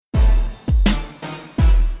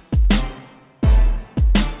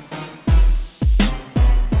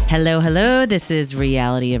Hello, hello. This is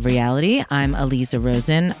Reality of Reality. I'm Aliza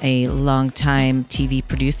Rosen, a longtime TV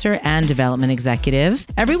producer and development executive.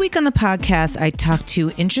 Every week on the podcast, I talk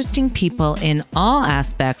to interesting people in all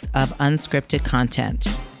aspects of unscripted content.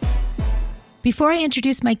 Before I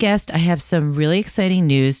introduce my guest, I have some really exciting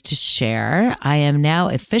news to share. I am now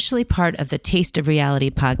officially part of the Taste of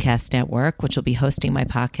Reality podcast network, which will be hosting my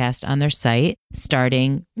podcast on their site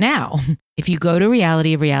starting now. If you go to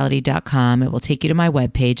realityofreality.com, it will take you to my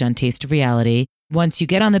webpage on Taste of Reality. Once you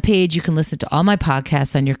get on the page, you can listen to all my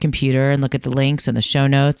podcasts on your computer and look at the links and the show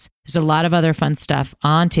notes. There's a lot of other fun stuff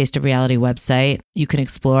on Taste of Reality website you can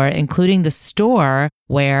explore, including the store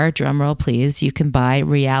where, drumroll please, you can buy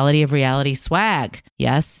Reality of Reality swag.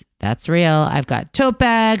 Yes, that's real. I've got tote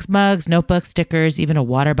bags, mugs, notebooks, stickers, even a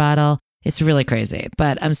water bottle. It's really crazy,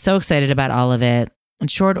 but I'm so excited about all of it. In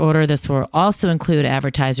short order, this will also include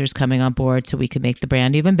advertisers coming on board so we can make the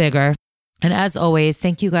brand even bigger. And as always,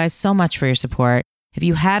 thank you guys so much for your support. If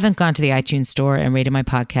you haven't gone to the iTunes store and rated my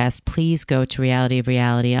podcast, please go to Reality of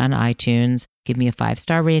Reality on iTunes. Give me a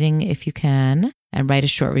 5-star rating if you can, and write a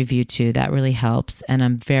short review too. That really helps. And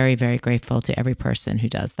I'm very, very grateful to every person who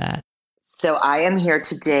does that. So I am here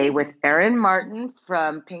today with Erin Martin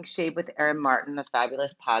from Pink Shade with Erin Martin, a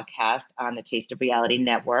fabulous podcast on the Taste of Reality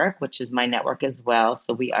Network, which is my network as well.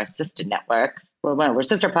 So we are sister networks. Well, we're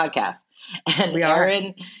sister podcasts. And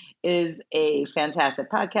Erin is a fantastic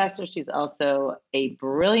podcaster. She's also a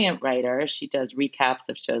brilliant writer. She does recaps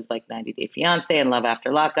of shows like 90 Day Fiancé and Love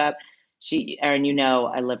After Lockup. Erin, you know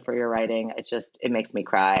I live for your writing. It makes me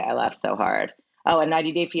cry. I laugh so hard. Oh, and 90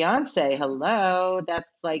 Day Fiancé, hello.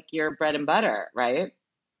 That's like your bread and butter, right?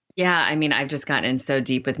 Yeah, I mean, I've just gotten in so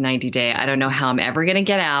deep with 90 Day. I don't know how I'm ever going to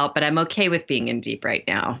get out, but I'm okay with being in deep right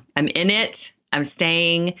now. I'm in it. I'm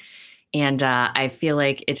staying. And I feel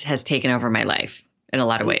like it has taken over my life in a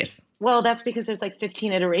lot of ways. Well, that's because there's like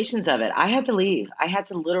 15 iterations of it. I had to leave. I had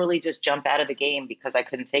to literally just jump out of the game because I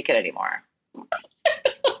couldn't take it anymore.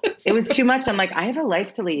 It was too much. I'm like, I have a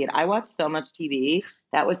life to lead. I watch so much TV.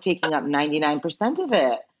 That was taking up 99% of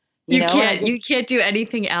it. You can't do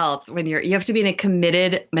anything else when you have to be in a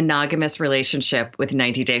committed monogamous relationship with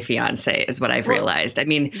 90 Day Fiancé is what I've realized. I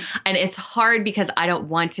mean, and it's hard because I don't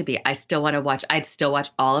want to be. I'd still watch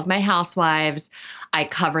all of my housewives. I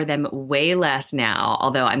cover them way less now,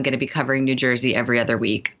 although I'm going to be covering New Jersey every other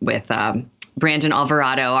week with Brandon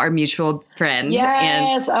Alvarado, our mutual friend.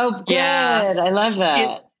 Yes. Good. Yeah. I love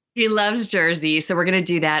that. He loves Jersey. So we're going to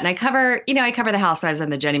do that. And I cover the Housewives on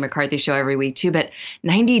the Jenny McCarthy show every week too, but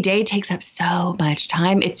 90 Day takes up so much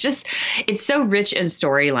time. It's so rich in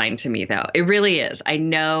storyline to me though. It really is. I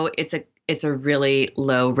know it's a really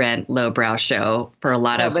low rent, low brow show for a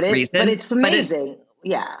lot of reasons. But it's amazing.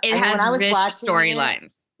 It has rich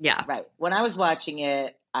storylines. Yeah. Right. When I was watching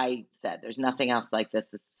it, I said, there's nothing else like this.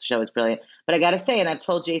 This show is brilliant. But I got to say, and I've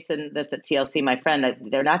told Jason this at TLC, my friend, that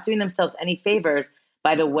they're not doing themselves any favors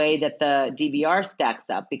by the way that the DVR stacks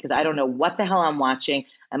up, because I don't know what the hell I'm watching.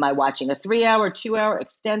 Am I watching a 3-hour, 2-hour,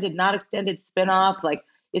 extended, not extended spinoff? Like,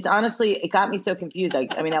 it got me so confused. I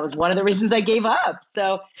mean, that was one of the reasons I gave up.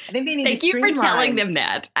 So I think they need to streamline. Thank you for telling them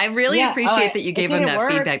that. I really appreciate that you gave them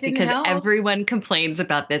that feedback because everyone complains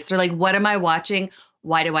about this. They're like, what am I watching?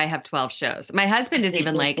 Why do I have 12 shows? My husband is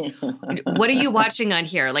even like, what are you watching on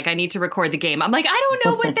here? Like, I need to record the game. I'm like, I don't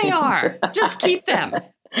know what they are. Just keep them.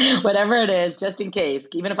 Whatever it is, just in case.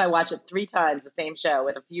 Even if I watch it 3 times, the same show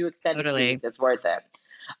with a few extended scenes, it's worth it.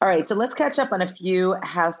 All right, so let's catch up on a few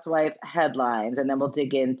housewife headlines, and then we'll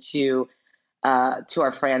dig into to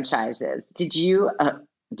our franchises. Did you?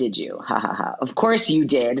 Of course you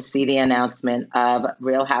did see the announcement of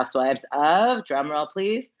Real Housewives of, drumroll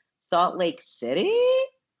please, Salt Lake City?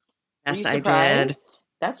 Yes, I did.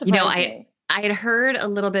 That surprised me. I had heard a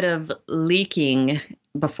little bit of leaking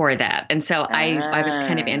before that. And so I was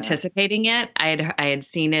kind of anticipating it. I had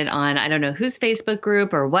seen it on, I don't know whose Facebook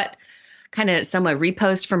group or what, kind of someone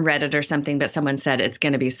repost from Reddit or something, but someone said it's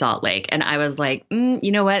going to be Salt Lake. And I was like,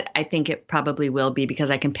 you know what? I think it probably will be,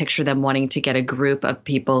 because I can picture them wanting to get a group of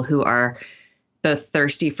people who are both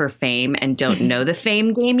thirsty for fame and don't know the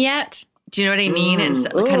fame game yet. Do you know what I mean? It's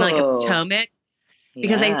kind of like a Potomac.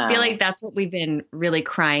 Because I feel like that's what we've been really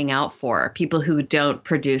crying out for, people who don't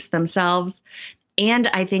produce themselves. And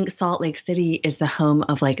I think Salt Lake City is the home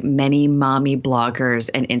of like many mommy bloggers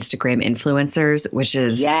and Instagram influencers, which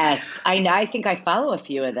is... Yes, I think I follow a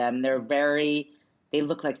few of them. They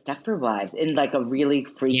look like Stepford Wives in like a really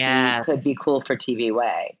freaky, could be cool for TV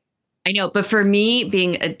way. I know, but for me,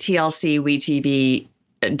 being a TLC, WeTV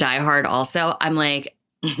diehard also, I'm like,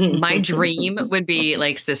 My dream would be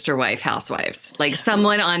like sister wife housewives. Like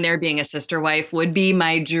someone on there being a sister wife would be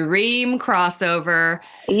my dream crossover.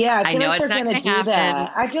 Yeah, I I feel know like they're it's not going to going to do happen.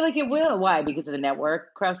 that. I feel like it will. Why? Because of the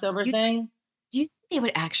network crossover You, thing? do you think they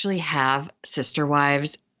would actually have sister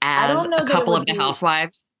wives I as don't a know that it couple would of the be.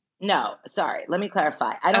 housewives? No, sorry. Let me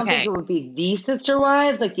clarify. I don't think it Okay. would be the sister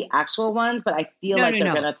wives, like the actual ones, but I feel No, like no,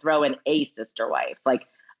 they're going no. to throw in a sister wife, like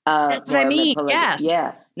That's what I more of a mean. Yes.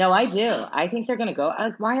 Yeah. No, I do. I think they're going to go.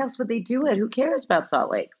 Like, why else would they do it? Who cares about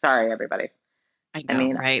Salt Lake? Sorry, everybody. I I know,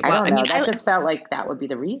 mean, right? I Well, don't I know. mean, That just felt like that would be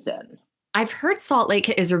the reason. I've heard Salt Lake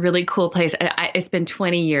is a really cool place. It's been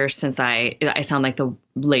 20 years since I sound like the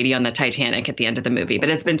lady on the Titanic at the end of the movie, but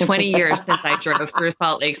it's been 20 years since I drove through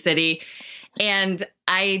Salt Lake City. And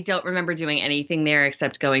I don't remember doing anything there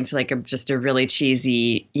except going to like just a really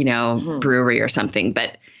cheesy, Mhm. brewery or something.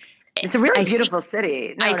 But It's a really I think beautiful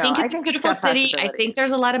city. I No, think I it's a think it's beautiful got city. I think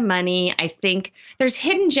there's possibilities. a lot of money. I think there's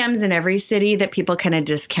hidden gems in every city that people kind of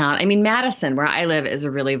discount. I mean, Madison, where I live, is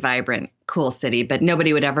a really vibrant, cool city, but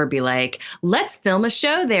nobody would ever be like, let's film a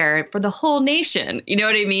show there for the whole nation. You know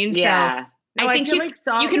what I mean? So Yeah. No, I I think feel you like you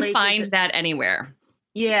Salt can Lake is. find that anywhere.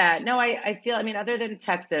 Yeah, no, I feel, I mean, other than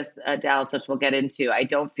Texas, Dallas, which we'll get into, I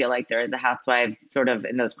don't feel like there is a housewives sort of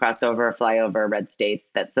in those crossover, flyover red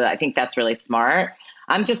states. So I think that's really smart.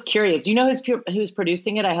 I'm just curious. Do you know who's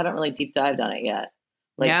producing it? I haven't really deep dived on it yet.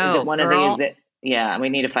 Like, is it No, one of the, is girl, it, yeah, we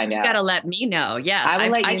need to find you got to out. let me know. Yes, I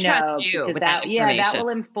will let I you trust know you because with that that information. will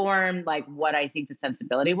inform like what I think the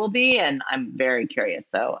sensibility will be, and I'm very curious.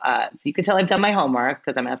 So you can tell I've done my homework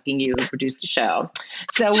because I'm asking you who produced the show.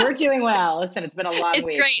 So we're doing well. Listen, it's been a long It's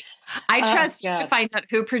week. great. I Oh trust you to God. find out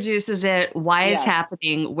who produces it, why it's Yes.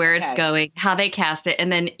 happening, where it's Okay. going, how they cast it,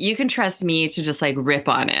 and then you can trust me to just like rip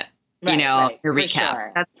on it, Right. Right. your For recap.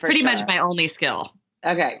 sure. That's For pretty much sure. my only skill.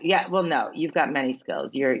 Okay. Yeah. Well, no, you've got many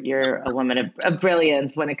skills. You're a woman of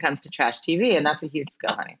brilliance when it comes to trash TV, and that's a huge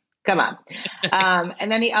skill, honey. Come on.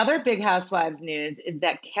 And then the other big housewives news is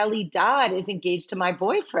that Kelly Dodd is engaged to my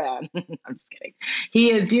boyfriend. I'm just kidding. He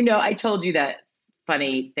is. I told you that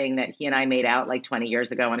funny thing that he and I made out like 20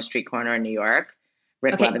 years ago on a street corner in New York.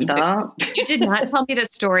 Rick Okay, Leventhal. you did not tell me the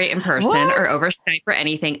story in person or What? over Skype or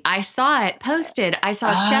anything. I saw it posted. I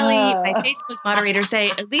saw Shelly, my Oh. Facebook moderator,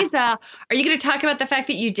 say, Lisa, are you going to talk about the fact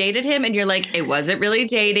that you dated him? And you're like, it wasn't really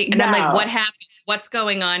dating. And I'm like, what No. happened? What's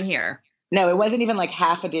going on here? No, it wasn't even like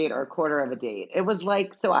half a date or a quarter of a date. It was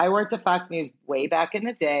like, so I worked at Fox News way back in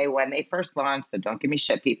the day when they first launched. So don't give me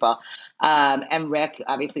shit, people. And Rick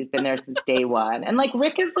obviously has been there since day one. And like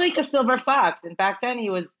Rick is like a silver fox. And back then he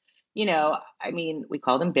was, I mean, we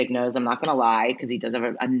called him Big Nose. I'm not going to lie because he does have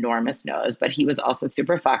an enormous nose, but he was also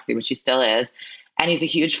super foxy, which he still is. And he's a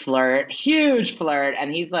huge flirt, huge flirt.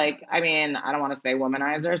 And he's like, I mean, I don't want to say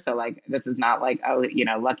womanizer. So like, this is not like, oh,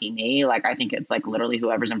 lucky me. Like, I think it's like literally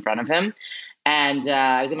whoever's in front of him. And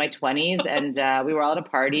I was in my 20s and we were all at a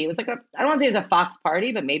party. It was like I don't want to say it was a Fox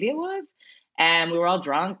party, but maybe it was. And we were all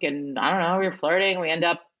drunk and I don't know, we were flirting. We end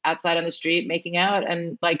up outside on the street making out.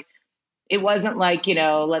 And like, it wasn't like,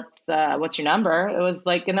 let's, what's your number? It was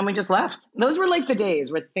like, and then we just left. Those were like the days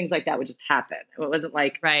where things like that would just happen. It wasn't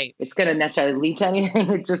like Right. it's going to necessarily lead to anything.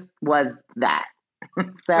 It just was that.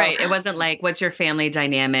 So, Right. It wasn't like, what's your family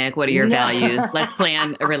dynamic? What are your no, values? Let's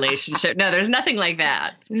plan a relationship. No, there's nothing like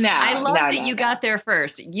that. I no, love no, that no, you got there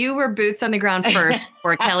first. You were boots on the ground no. first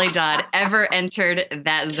before Kelly Dodd ever entered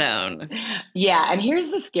that zone. Yeah. And here's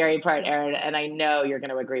the scary part, Erin, and I know you're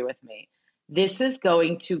going to agree with me. This is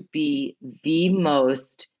going to be the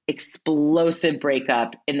most explosive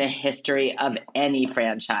breakup in the history of any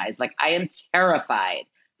franchise. Like, I am terrified.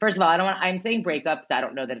 First of all, I'm saying breakup because I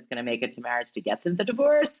don't know that it's going to make it to marriage to get to the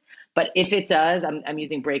divorce. But if it does, I'm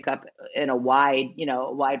using breakup in a wide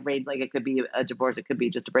range. Like, it could be a divorce, it could be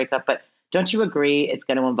just a breakup. But don't you agree it's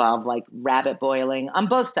going to involve like rabbit boiling on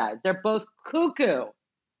both sides? They're both cuckoo.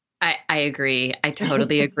 I agree. I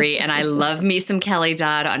totally agree. And I love me some Kelly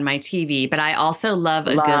Dodd on my TV, but I also love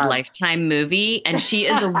a good Love. Lifetime movie. And she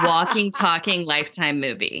is a walking, talking Lifetime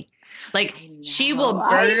movie. Like she will I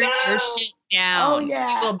burn your know. shit Oh down.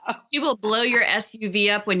 yeah, She will blow your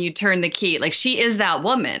SUV up when you turn the key. Like she is that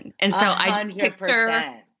woman. And a so I just hundred picture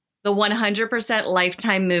percent. the 100%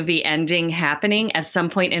 Lifetime movie ending happening at some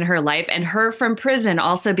point in her life, and her from prison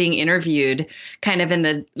also being interviewed kind of in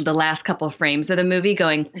the last couple of frames of the movie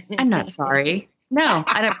going, I'm not sorry. No,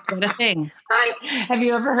 I don't regret a thing. Have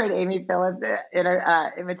you ever heard Amy Phillips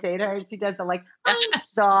imitate her? She does the like, I'm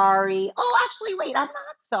sorry. Oh, actually, wait, I'm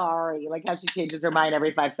not sorry. Like how she changes her mind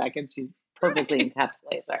every 5 seconds. She's perfectly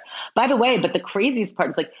encapsulates her. By the way, but the craziest part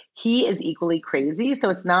is like he is equally crazy. So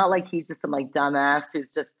it's not like he's just some like dumbass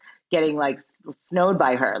who's just getting like snowed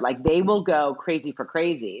by her. Like they will go crazy for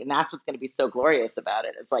crazy. And that's what's going to be so glorious about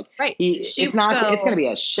it. It's like, right. it's going to be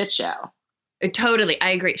a shit show. Totally.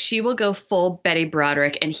 I agree. She will go full Betty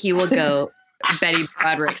Broderick and he will go Betty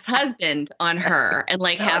Broderick's husband on her and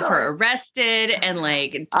like have her arrested and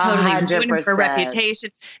like totally 100%. ruin her reputation.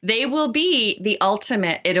 They will be the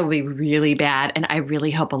ultimate. It'll be really bad. And I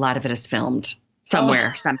really hope a lot of it is filmed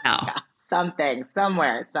somewhere, somehow. Yeah. Something,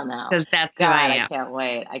 somewhere, somehow. Because that's who I am.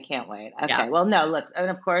 I can't wait. Okay. Yeah. Well, no, look, and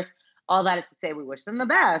of course, all that is to say we wish them the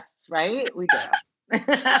best, right? We do.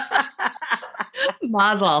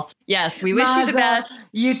 Mazel. Yes, we wish you the best.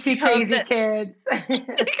 You two crazy kids.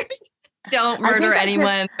 Don't murder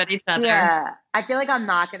anyone but each other. Yeah. I feel like I'm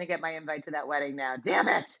not going to get my invite to that wedding now. Damn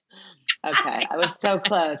it. Okay. I was so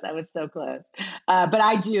close. But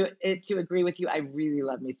I do, to agree with you, I really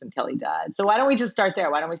love me some Kelly Dodd. So why don't we just start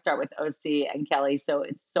there? Why don't we start with OC and Kelly? So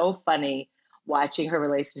it's so funny watching her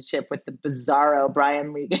relationship with the bizarro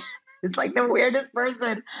Brian Lee. It's like the weirdest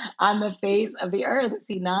person on the face of the earth. Is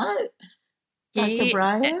he not? Dr.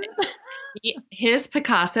 Brian? His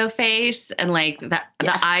Picasso face and like the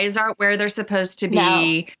eyes aren't where they're supposed to be.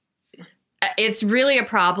 No. It's really a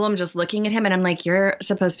problem just looking at him. And I'm like, you're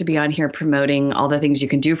supposed to be on here promoting all the things you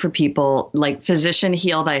can do for people, like physician,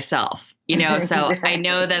 heal thyself, you know? So I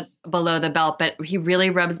know that's below the belt, but he really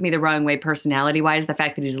rubs me the wrong way personality wise. The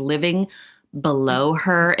fact that he's living below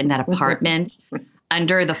her in that apartment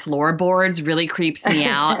under the floorboards really creeps me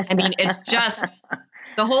out. I mean, it's just,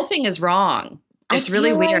 the whole thing is wrong. It's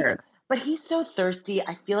really weird. But he's so thirsty.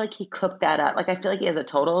 I feel like he cooked that up. Like, I feel like he has a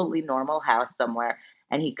totally normal house somewhere.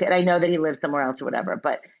 And I know that he lives somewhere else or whatever,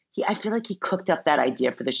 but I feel like he cooked up that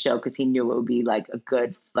idea for the show because he knew it would be like a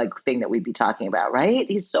good like thing that we'd be talking about, right?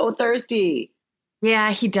 He's so thirsty.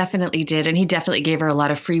 Yeah, he definitely did. And he definitely gave her a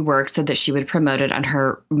lot of free work so that she would promote it on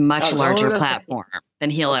her much larger platform than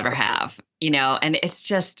he'll ever have, you know? And it's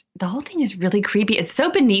just, the whole thing is really creepy. It's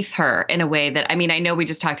so beneath her in a way that, I mean, I know we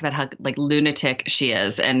just talked about how like lunatic she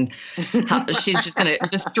is and how she's just going to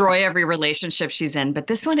destroy every relationship she's in. But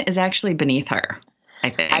this one is actually beneath her,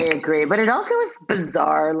 I think. I agree. But it also is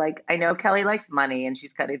bizarre. Like, I know Kelly likes money and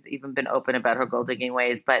she's kind of even been open about her gold digging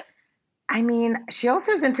ways, but I mean, she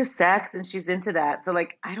also is into sex and she's into that. So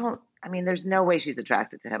like, there's no way she's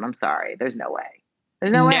attracted to him. I'm sorry. There's no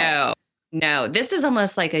way. No, this is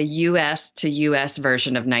almost like a US to US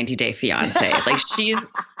version of 90 Day Fiance. Like she's,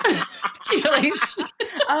 oh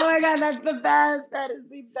my God, that's the best. That is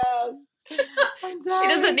the best. She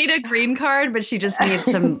doesn't need a green card, but she just needs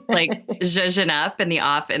some like zhuzhing up in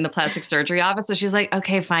the plastic surgery office. So she's like,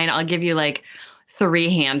 okay, fine. I'll give you like 3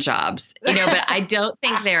 hand jobs, you know, but I don't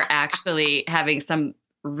think they're actually having some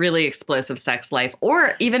really explosive sex life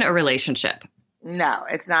or even a relationship. No,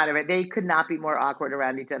 it's not. They could not be more awkward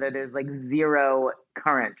around each other. There's like zero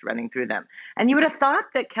current running through them. And you would have thought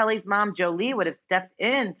that Kelly's mom, Jolie, would have stepped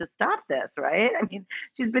in to stop this, right? I mean,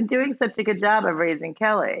 she's been doing such a good job of raising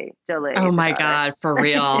Jolie. Oh my God, for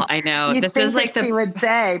real. I know. This is like she would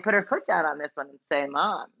say, put her foot down on this one and say,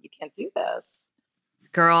 Mom, you can't do this.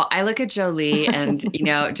 Girl, I look at Jolie and, you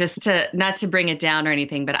know, just not to bring it down or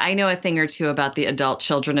anything, but I know a thing or two about the adult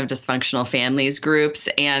children of dysfunctional families groups.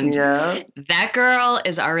 And that girl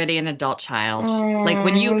is already an adult child. Like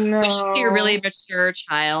when you see a really mature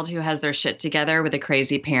child who has their shit together with a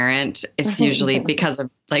crazy parent, it's usually because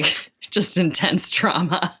of like just intense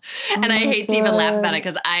trauma. And I hate to even laugh about it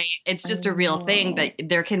because it's just a real thing, but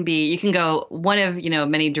you can go one of, you know,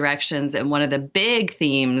 many directions. And one of the big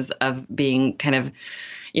themes of being kind of,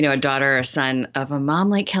 you know, a daughter or son of a mom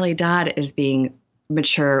like Kelly Dodd is being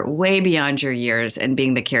mature way beyond your years and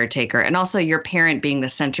being the caretaker. And also your parent being the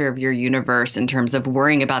center of your universe in terms of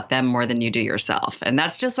worrying about them more than you do yourself. And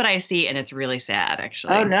that's just what I see. And it's really sad,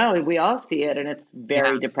 actually. Oh, no, we all see it. And it's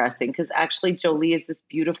very depressing because actually Jolie is this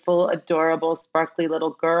beautiful, adorable, sparkly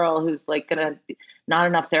little girl who's like not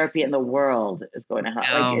enough therapy in the world is going to help.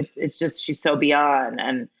 No. Like it's just, she's so beyond.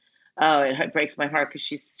 And it breaks my heart because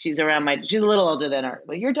she's around she's a little older than her.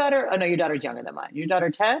 Well, your daughter, oh no, your daughter's younger than mine. Your daughter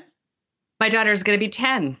 10? My daughter's going to be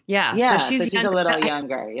 10. Yeah. Yeah. So she's a little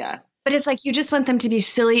younger. Yeah. But it's like, you just want them to be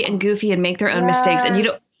silly and goofy and make their own mistakes. And you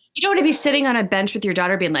don't want to be sitting on a bench with your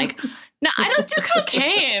daughter being like, no, I don't do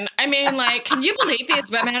cocaine. I mean, like, can you believe these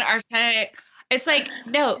women are saying, it's like,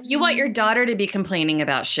 no, you want your daughter to be complaining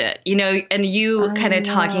about shit, you know, and you kind of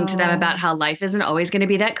talking to them about how life isn't always going to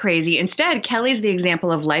be that crazy. Instead, Kelly's the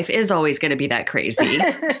example of life is always going to be that crazy.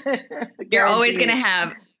 You're always going to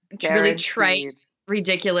have really trite,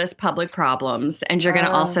 ridiculous public problems, and you're going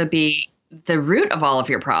to also be the root of all of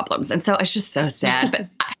your problems. And so it's just so sad,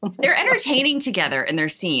 but they're entertaining together in their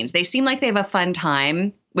scenes. They seem like they have a fun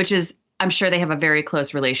time, which is I'm sure they have a very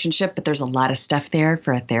close relationship, but there's a lot of stuff there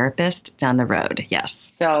for a therapist down the road. Yes.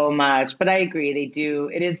 So much. But I agree. They do.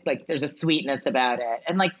 It is like there's a sweetness about it.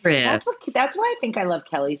 And like Chris. that's why I think I love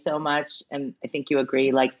Kelly so much. And I think you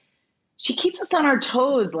agree. Like she keeps us on our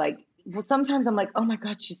toes. Like, well, sometimes I'm like, oh my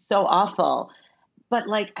God, she's so awful. But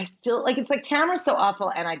like I still like it's like Tamara's so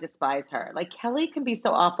awful and I despise her. Like Kelly can be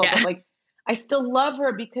so awful, but like I still love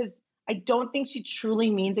her because I don't think she truly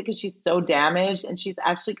means it because she's so damaged and she's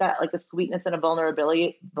actually got like a sweetness and a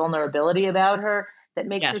vulnerability about her that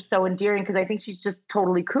makes her so endearing because I think she's just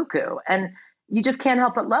totally cuckoo and you just can't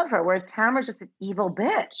help but love her. Whereas Tamara's just an evil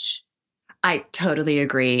bitch. I totally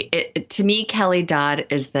agree. To me, Kelly Dodd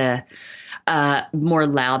is the more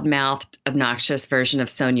loudmouthed, obnoxious version of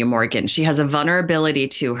Sonia Morgan. She has a vulnerability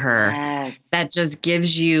to her that just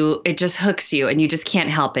it just hooks you and you just can't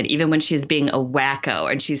help it. Even when she's being a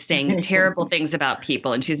wacko and she's saying terrible things about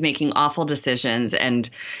people and she's making awful decisions and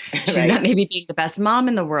she's not maybe being the best mom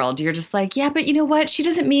in the world. You're just like, yeah, but you know what? She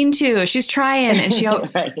doesn't mean to. She's trying and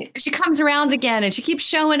she comes around again and she keeps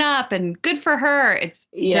showing up and good for her.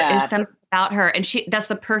 There is something about her. And that's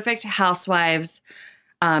the perfect housewives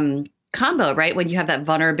combo, right? When you have that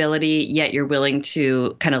vulnerability, yet you're willing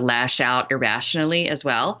to kind of lash out irrationally as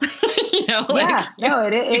well. She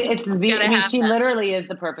literally is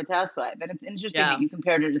the perfect housewife. And it's interesting that you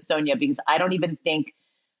compared her to Sonia because I don't even think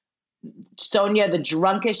Sonia, the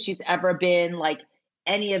drunkest she's ever been, like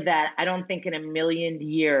any of that, I don't think in a million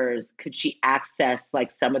years could she access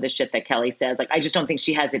like some of the shit that Kelly says. Like, I just don't think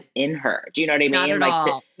she has it in her. Do you know what I mean? Not at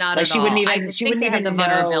all. Not at all. She wouldn't even the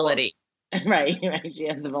vulnerability. Right. She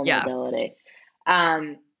has the vulnerability.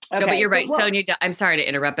 Okay, no, but you're right. Sonia, I'm sorry to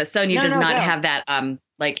interrupt, but Sonia does not have that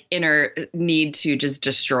like inner need to just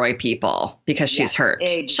destroy people because she's hurt.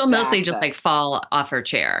 Exactly. She'll mostly just like fall off her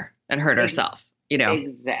chair and hurt herself, you know.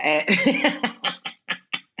 Exactly.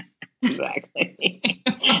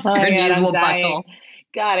 Her knees will buckle.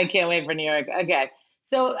 God, I can't wait for New York. Okay.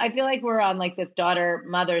 So I feel like we're on like this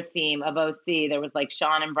daughter-mother theme of OC. There was like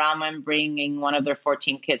Sean and Bronwyn bringing one of their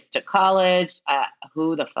 14 kids to college.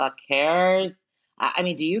 Who the fuck cares? I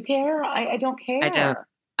mean, do you care? I don't care. I don't.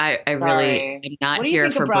 I really am not here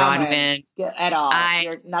for Bronwyn at all.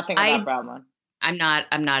 You're nothing about Bronwyn. I'm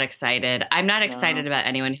not excited. I'm not excited about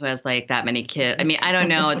anyone who has like that many kids. I mean, I don't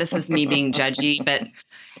know. This is me being judgy, but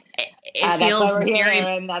it feels that's why we're here,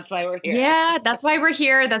 Erin. That's why we're here. Yeah, that's why we're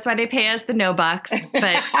here. That's why they pay us the no bucks.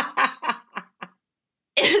 But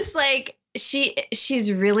it's like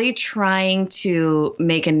she's really trying to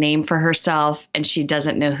make a name for herself and she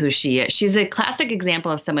doesn't know who she is. She's a classic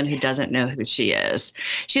example of someone who doesn't know who she is.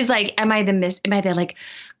 She's like, am I the like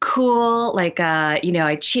cool, like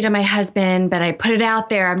I cheat on my husband, but I put it out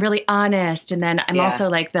there. I'm really honest. And then I'm also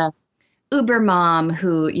like the Uber mom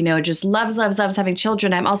who, just loves having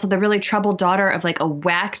children. I'm also the really troubled daughter of like a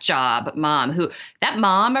whack job mom who that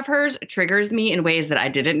mom of hers triggers me in ways that I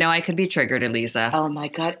didn't know I could be triggered, Elisa. Oh my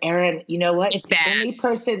God, Erin, you know what? It's bad.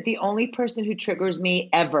 The only person who triggers me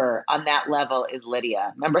ever on that level is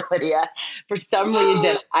Lydia. Remember Lydia? For some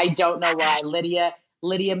reason, I don't know why.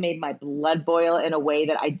 Lydia made my blood boil in a way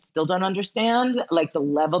that I still don't understand, like the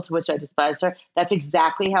level to which I despise her. That's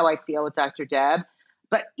exactly how I feel with Dr. Deb.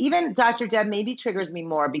 But even Dr. Deb maybe triggers me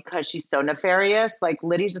more because she's so nefarious. Like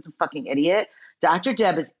Lydia's just a fucking idiot. Dr.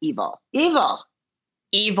 Deb is evil. Evil.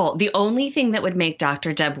 The only thing that would make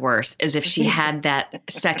Dr. Deb worse is if she had that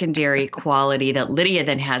secondary quality that Lydia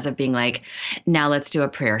then has of being like, now let's do a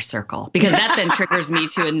prayer circle. Because that then triggers me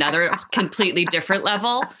to another completely different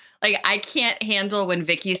level. Like, I can't handle when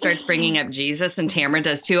Vicky starts bringing up Jesus and Tamara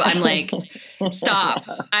does too. I'm like, stop.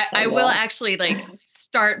 I will actually like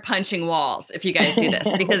start punching walls if you guys do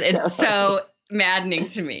this because it's so maddening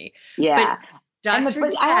to me. Yeah. But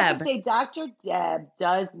I have to say, Dr. Deb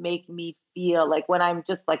does make me feel like when I'm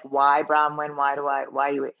just like, why Bronwyn? Why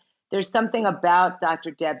you? There's something about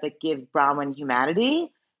Dr. Deb that gives Bronwyn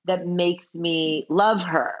humanity that makes me love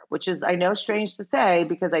her, which is, I know, strange to say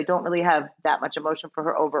because I don't really have that much emotion for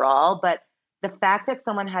her overall. But the fact that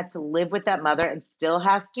someone had to live with that mother and still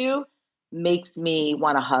has to makes me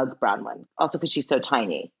want to hug Bronwyn. Also because she's so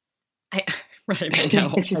tiny. I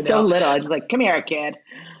know. She's so little. I'm just like, come here, kid.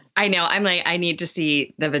 I know. I'm like, I need to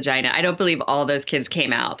see the vagina. I don't believe all those kids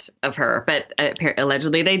came out of her, but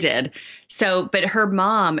allegedly they did. So, but her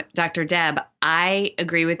mom, Dr. Deb, I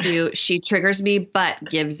agree with you. She triggers me, but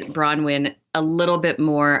gives Bronwyn a little bit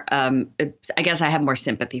more. I guess I have more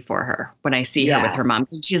sympathy for her when I see her with her mom.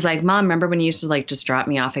 She's like, Mom, remember when you used to like just drop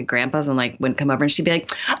me off at Grandpa's and like wouldn't come over? And she'd be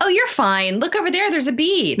like, oh, you're fine. Look over there. There's a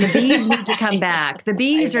bee. The bees need to come back. The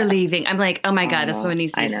bees are leaving. I'm like, oh my God, this woman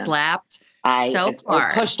needs to be slapped. So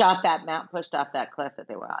far pushed off that cliff that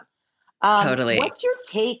they were on. Totally. What's your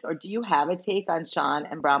take, or do you have a take on Sean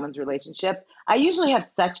and Bronwyn's relationship? I usually have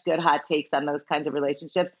such good hot takes on those kinds of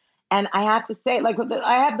relationships. And I have to say, like,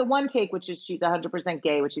 I have the one take, which is she's 100%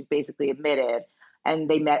 gay, which she's basically admitted. And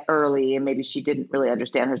they met early, and maybe she didn't really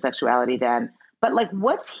understand her sexuality then. But, like,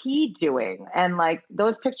 what's he doing? And, like,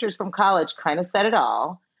 those pictures from college kind of said it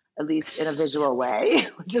all, at least in a visual way.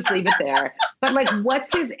 Let's just leave it there. But, like,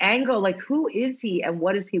 what's his angle? Like, who is he and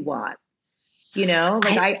what does he want? You know,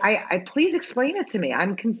 like, I please explain it to me.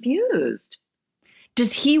 I'm confused.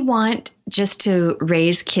 Does he want just to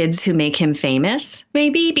raise kids who make him famous?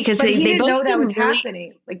 Maybe because but they didn't both know that was really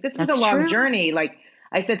happening. Like, this was a long journey. Like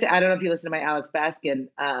I said I don't know if you listen to my Alex Baskin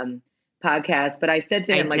podcast, but I said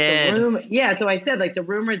to him, so I said, like, the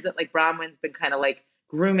rumors that, like, Bronwyn's been kind of like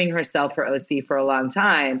grooming herself for OC for a long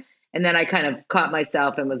time. And then I kind of caught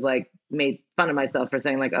myself and was like, made fun of myself for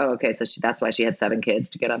saying, like, oh, okay, so that's why she had 7 kids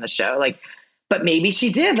to get on the show. Like, but maybe she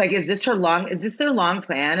did. Like, is this their long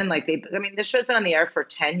plan? And, like, this show's been on the air for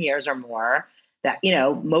 10 years or more. That, you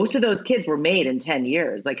know, most of those kids were made in 10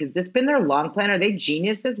 years. Like, has this been their long plan? Are they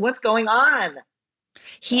geniuses? What's going on?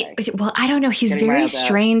 Well, I don't know. He's very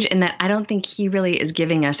strange in that I don't think he really is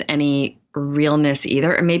giving us any realness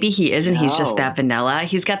either. Or maybe he is, and he's just that vanilla.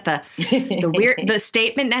 He's got the the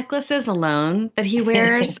statement necklaces alone that he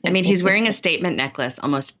wears. I mean, he's wearing a statement necklace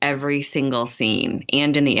almost every single scene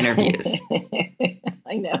and in the interviews.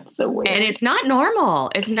 I know, it's so weird. And it's not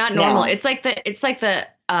normal. It's not normal. No. It's like the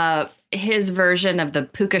his version of the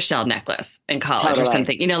puka shell necklace in college or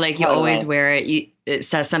something. You know, like you always wear it. It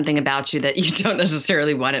says something about you that you don't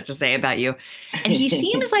necessarily want it to say about you. And he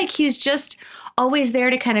seems like he's just always there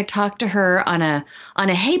to kind of talk to her on a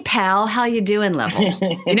hey pal, how you doing level.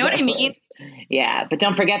 You know what I mean? Yeah, but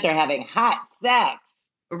don't forget they're having hot sex.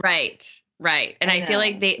 Right. And I feel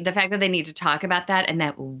like the fact that they need to talk about that and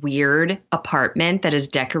that weird apartment that is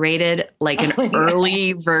decorated like an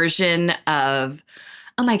early version of,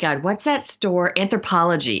 oh my God, what's that store?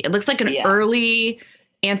 Anthropologie. It looks like an early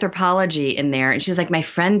Anthropologie in there. And she's like, my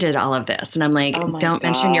friend did all of this. And I'm like, don't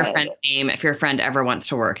mention your friend's name if your friend ever wants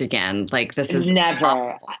to work again. Like, this is never.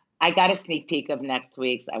 awful. I got a sneak peek of next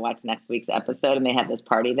week's. I watched next week's episode, and they have this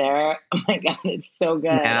party there. Oh my God, it's so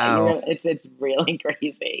good. No. It's really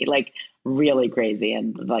crazy, like really crazy,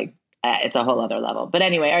 and like it's a whole other level. But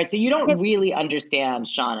anyway, all right. So you don't really understand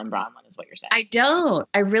Sean and Bronwyn, is what you're saying? I don't.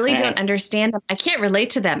 I really don't understand them. I can't relate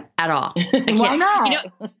to them at all. Why not? You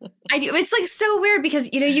know, I do. It's like so weird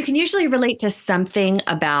because, you know, you can usually relate to something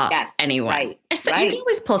about anyone. Right. So you can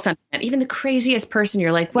always pull something out. Even the craziest person,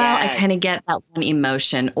 you're like, well, I kind of get that one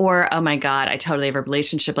emotion. Or, oh my God, I totally have a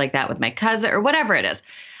relationship like that with my cousin or whatever it is.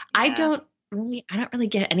 Yeah. I don't really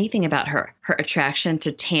get anything about her attraction to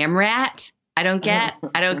Tamrat. I don't get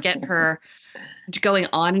her going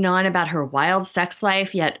on and on about her wild sex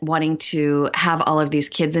life, yet wanting to have all of these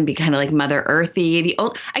kids and be kind of like Mother Earthy.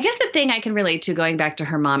 I guess the thing I can relate to going back to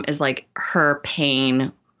her mom is like her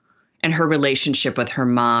pain and her relationship with her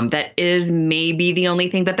mom. That is maybe the only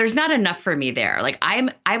thing, but there's not enough for me there. Like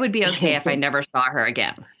I would be okay if I never saw her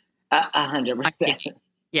again. 100%.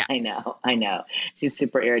 Yeah, I know. She's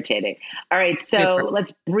super irritating. All right. So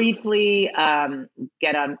let's briefly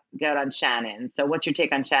get on Shannon. So what's your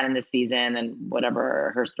take on Shannon this season and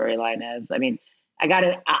whatever her storyline is? I mean,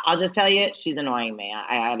 I'll just tell you, she's annoying me.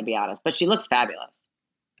 I got to be honest, but she looks fabulous.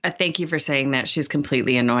 Thank you for saying that. She's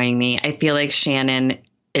completely annoying me. I feel like Shannon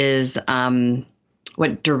is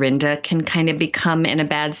what Dorinda can kind of become in a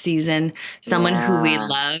bad season. Someone who we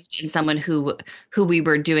loved and someone who we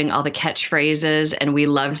were doing all the catchphrases and we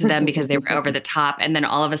loved them because they were over the top. And then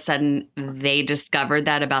all of a sudden they discovered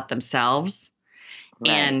that about themselves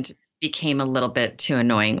and became a little bit too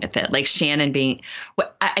annoying with it. Like Shannon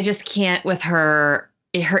I just can't with her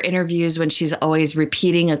interviews when she's always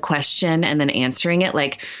repeating a question and then answering it.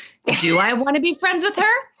 Like, do I want to be friends with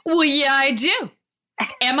her? Well, yeah, I do.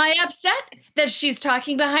 Am I upset that she's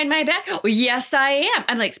talking behind my back? Well, yes, I am.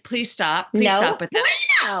 I'm like, please stop. Stop with that.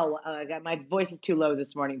 No. Oh, God, my voice is too low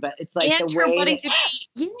this morning, but it's like and the her way wanting to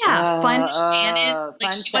be, fun Shannon.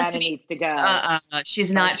 Like fun Shannon needs to go.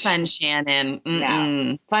 She's not fun Shannon.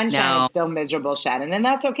 No. Fun Shannon's still miserable Shannon. And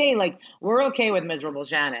that's okay. Like, we're okay with miserable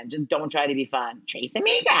Shannon. Just don't try to be fun. Tres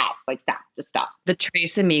Amigas. Like, stop. Just stop. The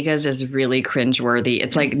Tres Amigas is really cringeworthy.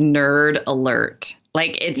 It's like nerd alert.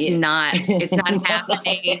 Like it's not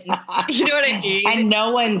happening. You know what I mean? And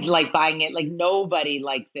no one's like buying it. Like nobody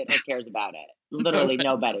likes it or cares about it. Literally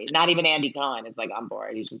nobody. Not even Andy Cohen is like on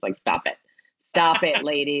board. He's just like, stop it,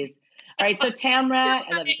 ladies. All right. So Tamrat,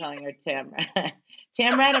 I love you calling her Tamrat.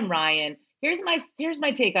 Tamrat and Ryan. Here's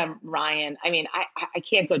my take on Ryan. I mean, I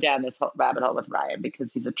can't go down this whole rabbit hole with Ryan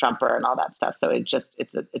because he's a Trumper and all that stuff. So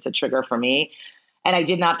it's a trigger for me. And I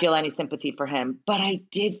did not feel any sympathy for him, but I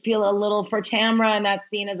did feel a little for Tamra in that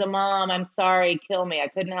scene as a mom. I'm sorry, kill me. I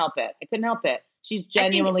couldn't help it. She's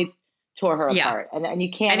genuinely tore her apart, and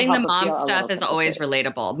you can't. I think the mom stuff is always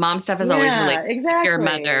relatable. Mom stuff is always relatable. Exactly. Your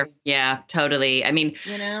mother, yeah, totally. I mean,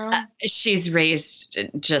 she's raised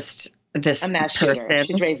just this a mass person. Shooter.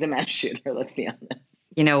 She's raised a mass shooter. Let's be honest.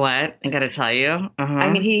 You know what? I got to tell you.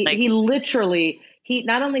 I mean, he literally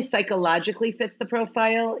not only psychologically fits the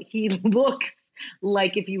profile, he looks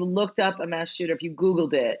like if you looked up a mass shooter, if you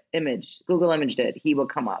Googled it, Google imaged it, he will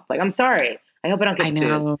come up. Like, I'm sorry. I hope I don't get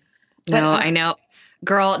sued. I know.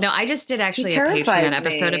 Girl, no, I just did actually a Patreon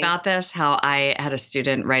episode about this, how I had a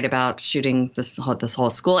student write about shooting this whole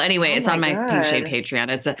school. Anyway, it's on my Pink Shade Patreon.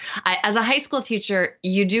 As a high school teacher,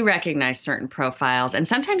 you do recognize certain profiles and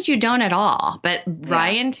sometimes you don't at all. But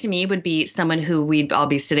Ryan to me would be someone who we'd all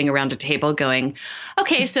be sitting around a table going,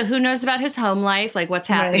 okay, so who knows about his home life? Like what's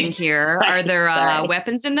happening here? Are there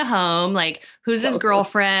weapons in the home? Like who's his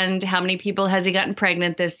girlfriend? How many people has he gotten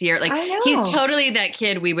pregnant this year? Like he's totally that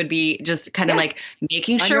kid we would be just kind of like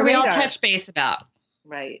making sure we all touch base about.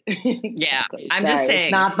 Right. Yeah. I'm just saying.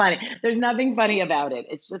 It's not funny. There's nothing funny about it.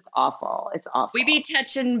 It's just awful. It's awful. We be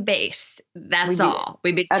touching base. That's all.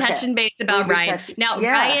 We be touching base about Ryan.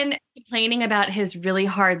 Ryan complaining about his really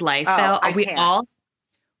hard life, though.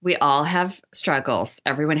 We all have struggles.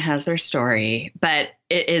 Everyone has their story. But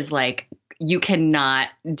it is like, you cannot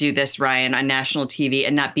do this, Ryan, on national TV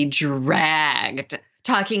and not be dragged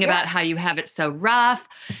talking about how you have it so rough.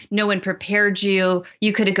 No one prepared you.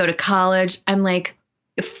 You could go to college. I'm like,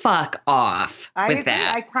 fuck off with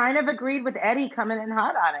that. I kind of agreed with Eddie coming in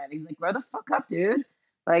hot on it. He's like, grow the fuck up, dude.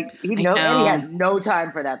 Like, Eddie has no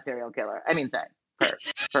time for that serial killer. I mean, sorry,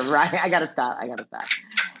 for Ryan. I gotta stop.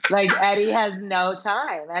 Like, Eddie has no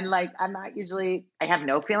time. And like, I have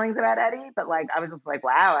no feelings about Eddie, but like, I was just like,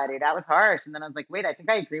 wow, Eddie, that was harsh. And then I was like, wait, I think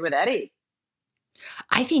I agree with Eddie.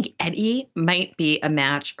 I think Eddie might be a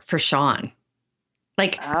match for Sean.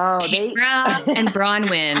 Like Tamra and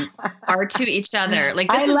Bronwyn are to each other. Like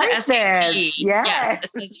this is the SAT.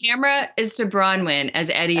 Yes. So Tamra is to Bronwyn as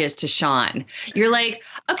Eddie is to Sean. You're like,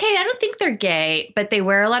 okay, I don't think they're gay, but they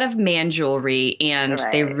wear a lot of man jewelry and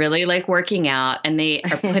they really like working out and they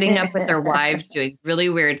are putting up with their wives doing really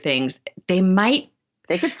weird things. They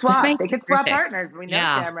could swap. They could swap partners. We know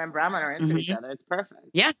Tamra and Bronwyn are into each other. It's perfect.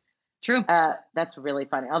 Yeah. True. That's really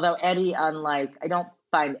funny. Although Eddie, I don't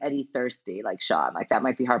find Eddie thirsty like Sean. Like that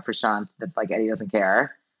might be hard for Sean. That's like Eddie doesn't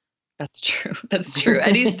care. That's true.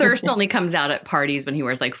 Eddie's thirst only comes out at parties when he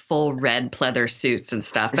wears like full red pleather suits and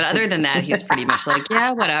stuff. But other than that, he's pretty much like,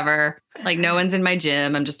 yeah, whatever. Like no one's in my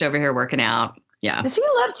gym. I'm just over here working out. Yeah. Does he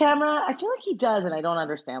love Tamra? I feel like he does, and I don't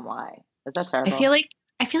understand why. Is that terrible?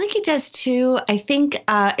 I feel like he does too. I think,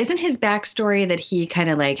 isn't his backstory that he kind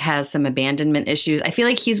of like has some abandonment issues? I feel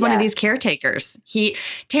like he's one of these caretakers.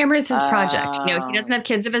 Tamra is his project. You know, he doesn't have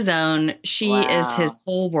kids of his own. She is his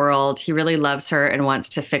whole world. He really loves her and wants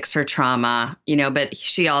to fix her trauma, you know, but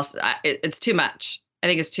she also, it's too much. I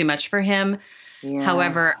think it's too much for him. Yeah.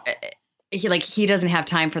 However, he doesn't have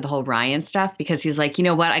time for the whole Ryan stuff because he's like, you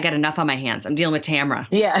know what? I got enough on my hands. I'm dealing with Tamra.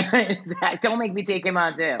 Yeah, exactly. Don't make me take him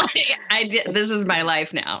on too. I did. This is my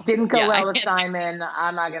life now. Didn't go well with Simon.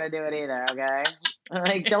 I'm not going to do it either. Okay.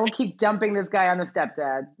 Like, don't keep dumping this guy on the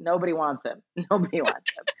stepdads. Nobody wants him. Oh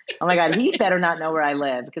my God. He better not know where I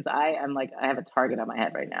live because I have a target on my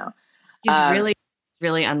head right now. He's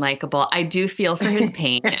really unlikable. I do feel for his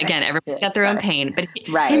pain. Again, everyone's got their own pain, but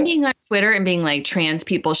him being on Twitter and being like trans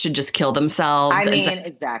people should just kill themselves. I mean,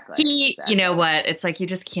 exactly. You know what? It's like, you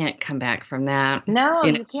just can't come back from that. No,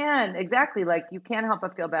 you can't. Exactly. Like you can't help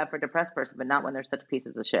but feel bad for a depressed person, but not when they're such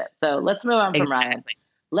pieces of shit. So let's move on from Ryan.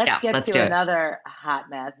 Let's get to another hot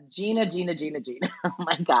mess. Gina. Oh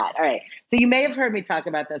my God. All right. So you may have heard me talk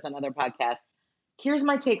about this on other podcasts. Here's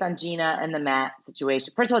my take on Gina and the Matt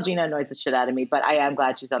situation. First of all, Gina annoys the shit out of me, but I am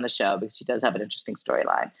glad she's on the show because she does have an interesting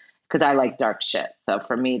storyline because I like dark shit. So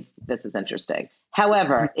for me, this is interesting.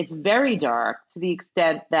 However, it's very dark to the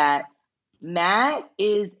extent that Matt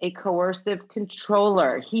is a coercive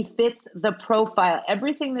controller. He fits the profile.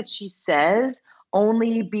 Everything that she says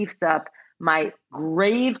only beefs up my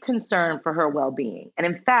grave concern for her well-being. And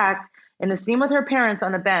in fact, in the scene with her parents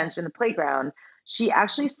on the bench in the playground, she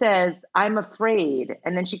actually says, I'm afraid.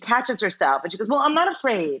 And then she catches herself and she goes, well, I'm not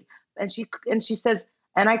afraid. And she says,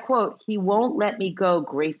 and I quote, he won't let me go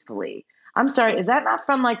gracefully. I'm sorry, is that not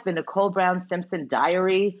from like the Nicole Brown Simpson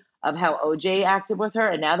diary of how OJ acted with her?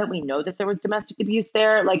 And now that we know that there was domestic abuse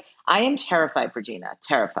there, like I am terrified for Gina,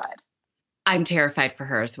 terrified. I'm terrified for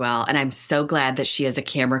her as well. And I'm so glad that she has a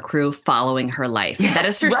camera crew following her life. Yeah, that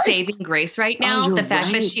is her right. saving grace right now. You're The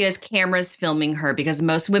fact that she right. has cameras filming her, because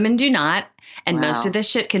most women do not. And most of this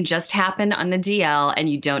shit can just happen on the DL, and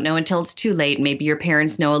you don't know until it's too late. Maybe your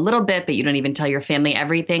parents know a little bit, but you don't even tell your family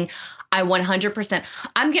everything. I 100%.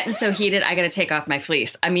 I'm getting so heated. I got to take off my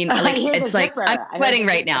fleece. I mean, like, it's like I'm sweating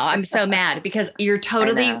right now. I'm so mad because you're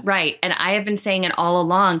totally right. And I have been saying it all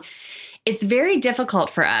along. It's very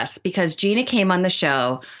difficult for us because Gina came on the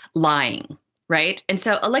show lying, right? And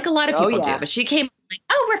so, like a lot of people do, but she came like,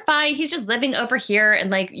 oh, we're fine. He's just living over here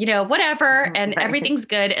and like, whatever. And everything's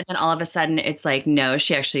good. And then all of a sudden it's like, no,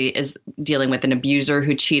 she actually is dealing with an abuser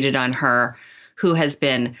who cheated on her, who has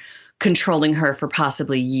been controlling her for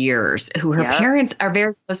possibly years, who her parents are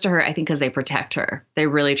very close to her, I think, because they protect her. They're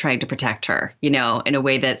really trying to protect her, in a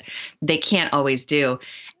way that they can't always do.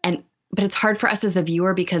 But it's hard for us as the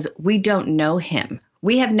viewer because we don't know him.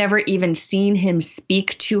 We have never even seen him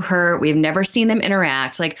speak to her. We've never seen them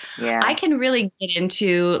interact. Like, I can really get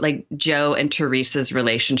into like Joe and Teresa's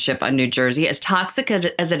relationship on New Jersey, as toxic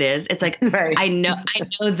as it is. It's like, I know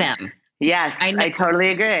them. Yes, I totally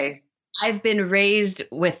agree. I've been raised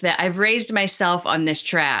with that. I've raised myself on this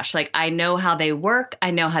trash. Like, I know how they work.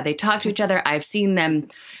 I know how they talk to each other. I've seen them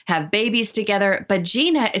have babies together. But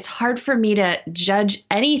Gina, it's hard for me to judge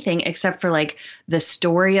anything except for like the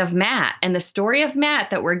story of Matt. And the story of Matt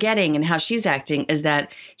that we're getting and how she's acting is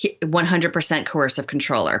that he 100% coercive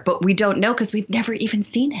controller. But we don't know because we've never even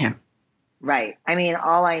seen him. Right. I mean,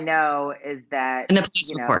 all I know is that. And the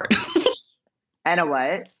police report. And a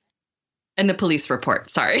what? And the police report.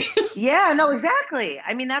 Sorry. Yeah, no, exactly.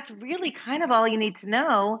 I mean, that's really kind of all you need to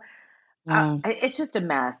know. It's just a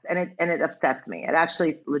mess, and it upsets me. It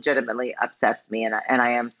actually legitimately upsets me, and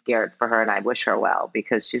I am scared for her, and I wish her well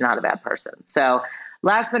because she's not a bad person. So,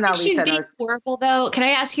 last but not least, she's being horrible, though. Can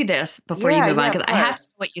I ask you this before you move on? Because I have to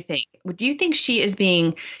know what you think. Do you think she is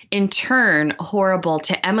being, in turn, horrible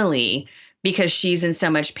to Emily because she's in so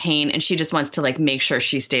much pain and she just wants to like make sure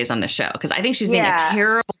she stays on the show? Because I think she's being a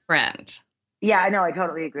terrible friend. Yeah, I know. I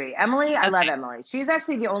totally agree. Emily, I love Emily. She's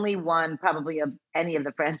actually the only one probably of any of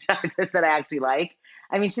the franchises that I actually like.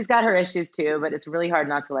 I mean, she's got her issues too, but it's really hard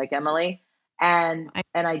not to like Emily. And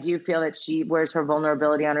I do feel that she wears her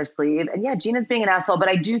vulnerability on her sleeve. And yeah, Gina's being an asshole, but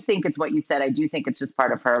I do think it's what you said. I do think it's just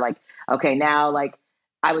part of her. Like, okay, now like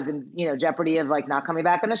I was in, jeopardy of like not coming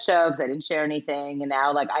back on the show because I didn't share anything. And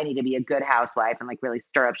now like I need to be a good housewife and like really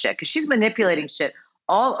stir up shit because she's manipulating shit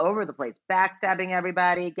all over the place, backstabbing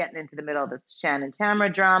everybody, getting into the middle of this Shannon Tamara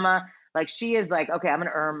drama. Like she is like, okay, I'm going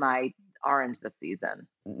to earn my orange this season.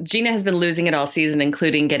 Gina has been losing it all season,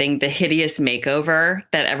 including getting the hideous makeover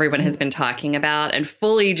that everyone has been talking about and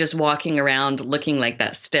fully just walking around looking like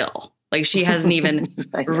that still. Like she hasn't even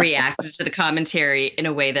reacted to the commentary in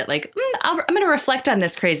a way that like, I'm going to reflect on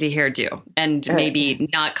this crazy hairdo and maybe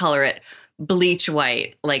not color it bleach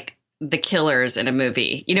white, like the killers in a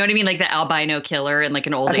movie. You know what I mean? Like the albino killer in like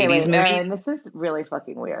an old 80s movie. Erin, this is really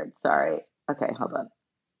fucking weird. Sorry. Okay, hold on.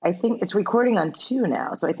 I think it's recording on 2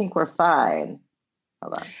 now, so I think we're fine.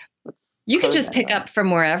 Hold on. You could just pick up from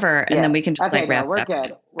wherever and then we can just wrap we're up.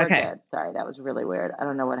 Good. We're good. Sorry, that was really weird. I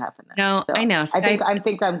don't know what happened there. No, so I know. I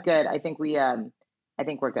think I'm good. I think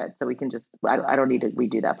we're good. So we can just, I don't need to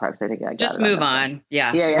redo that part because I think I got just it move on.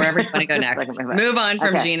 Yeah. Wherever you want to go next. Move on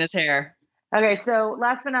from Gina's hair. Okay, so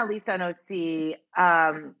last but not least on OC,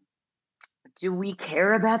 do we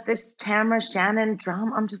care about this Tamara Shannon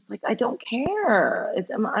drama? I'm just like, I don't care.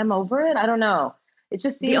 I'm over it. I don't know. It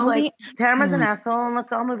just seems like Tamara's an asshole and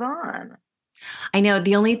let's all move on. I know.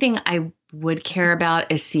 The only thing I would care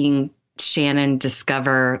about is seeing Shannon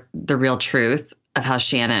discover the real truth of how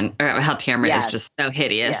Tamara is just so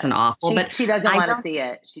hideous and awful. But she doesn't want to see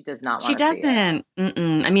it. She does not want to see it. She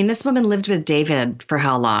doesn't. I mean, this woman lived with David for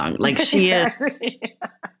how long? Like she is,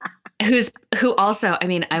 who also, I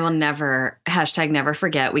mean, I will never, #never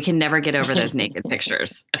forget. We can never get over those naked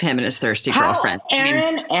pictures of him and his thirsty girlfriend.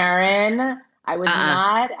 Aaron, I was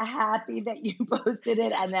not happy that you posted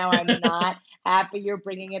it. And now I'm not happy you're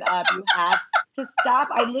bringing it up. You have to stop.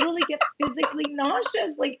 I literally get physically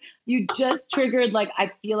nauseous. Like you just triggered, like,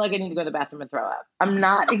 I feel like I need to go to the bathroom and throw up. I'm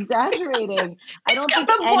not exaggerated. I don't think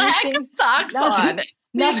the black socks on.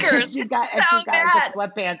 Sneakers. She's got the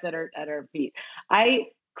sweatpants at her feet. I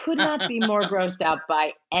could not be more grossed out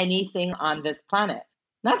by anything on this planet.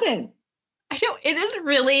 Nothing. I know, it is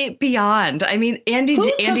really beyond. I mean, Andy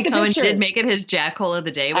Cohen did make it his jackhole of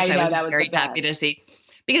the day, which I was very happy to see.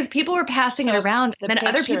 Because people were passing it around and then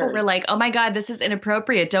other people were like, oh my God, this is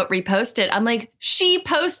inappropriate. Don't repost it. I'm like, she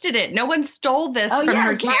posted it. No one stole this from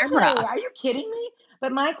her camera. Are you kidding me?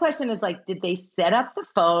 But my question is like, did they set up the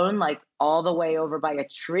phone like all the way over by a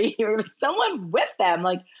tree, or was someone with them?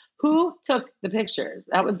 Like, who took the pictures?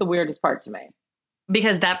 That was the weirdest part to me.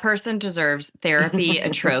 Because that person deserves therapy, a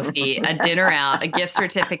trophy, a dinner out, a gift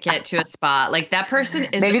certificate to a spa. Like that person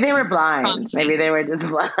is. Maybe they were blind. traumatized. Maybe they were just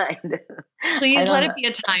blind. I Please don't let know. it be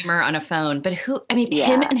a timer on a phone. But him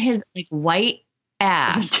Yeah. and his like white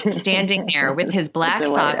ass standing there with his black Such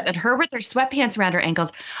a white socks ass. and her with her sweatpants around her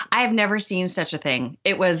ankles. I have never seen such a thing.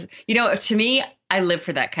 It was, to me, I live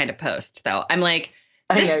for that kind of post though. I'm like,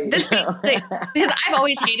 this basically, because I've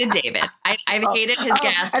always hated David. I've hated his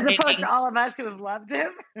gas. As opposed to all of us who have loved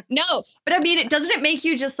him. No, but I mean, doesn't it make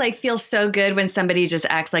you just like feel so good when somebody just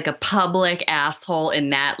acts like a public asshole in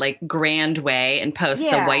that like grand way and posts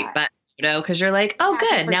the white butt photo? Because you're like, oh,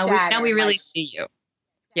 good. Now we really see you.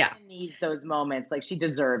 Yeah. She needs those moments. Like she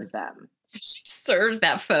deserves them. She deserves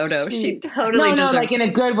that photo. She totally deserves. No, like in a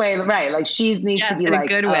good way, right? Like she needs to be in like, a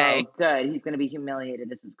good way. Oh, good. He's going to be humiliated.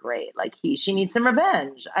 This is great. Like she needs some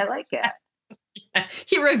revenge. I like it.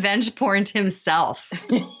 He revenge porned himself.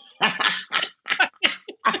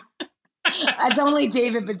 That's only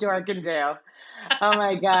David Bedour can do. Oh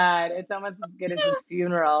my God. It's almost as good as his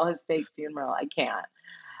funeral, his fake funeral. I can't.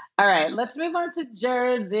 All right, let's move on to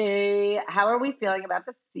Jersey. How are we feeling about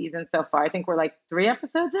the season so far? I think we're like 3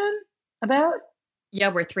 episodes in, about. Yeah,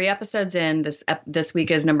 we're 3 episodes in. This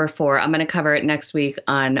week is number 4. I'm going to cover it next week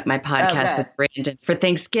on my podcast with Brandon. For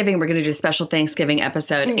Thanksgiving, we're going to do a special Thanksgiving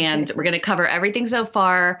episode, and we're going to cover everything so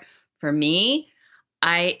far. For me,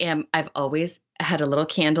 I've always had a little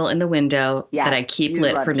candle in the window that I keep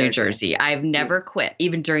lit for New Jersey. I've never quit,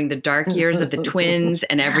 even during the dark years of the twins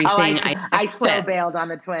and everything. I so bailed on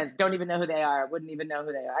the twins. Don't even know who they are. Wouldn't even know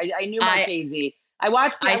who they are. I knew Marchese. I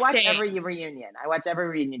watch every reunion. I watch every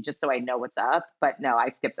reunion just so I know what's up. But no, I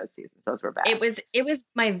skipped those seasons. Those were bad. It was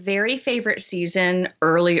my very favorite season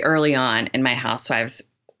early on in my Housewives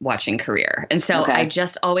watching career. And so I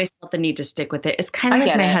just always felt the need to stick with it. It's kind of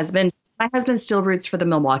like my husband still roots for the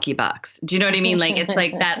Milwaukee Bucks. Do you know what I mean? Like, it's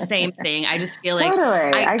like that same thing. I just feel like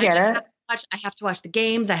I have to watch the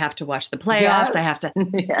games. I have to watch the playoffs. I have to,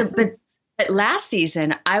 but last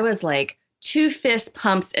season I was like 2 fist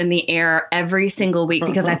pumps in the air every single week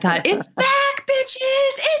because I thought it's back, bitches.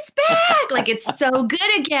 It's back. Like it's so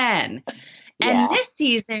good again. And this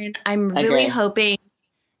season I'm really hoping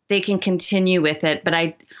they can continue with it, but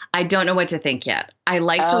I don't know what to think yet. I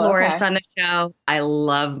like Dolores on the show. I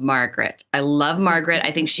love Margaret.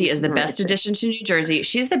 I think she is the best addition to New Jersey.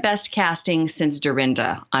 She's the best casting since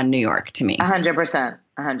Dorinda on New York to me. 100%.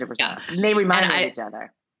 Yeah. They remind me of each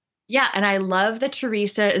other. Yeah, and I love that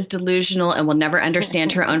Teresa is delusional and will never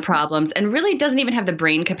understand her own problems and really doesn't even have the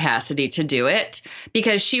brain capacity to do it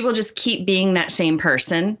because she will just keep being that same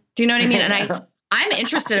person. Do you know what I mean? And I'm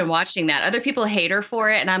interested in watching that. Other people hate her for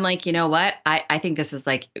it. And I'm like, you know what? I think this is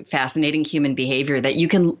like fascinating human behavior that you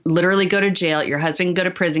can literally go to jail, your husband can go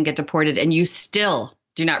to prison, get deported, and you still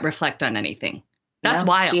do not reflect on anything. That's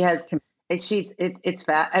wild. I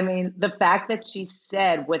mean, the fact that she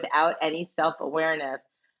said without any self-awareness,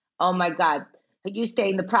 oh my God, like you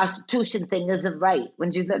saying the prostitution thing isn't right.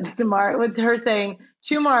 When she said to Margaret, her saying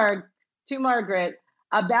to Margaret,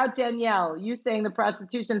 about Danielle, you saying the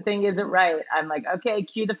prostitution thing isn't right. I'm like, okay,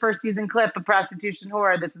 cue the first season clip of prostitution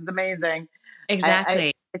whore. This is amazing.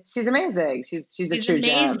 Exactly. She's amazing. She's a true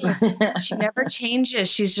gem. She never changes.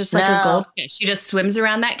 She's just like a goldfish. She just swims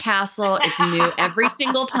around that castle. It's new every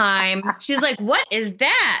single time. She's like, what is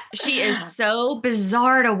that? She is so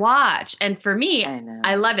bizarre to watch. And for me,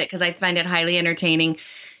 I love it because I find it highly entertaining.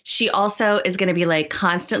 She also is going to be like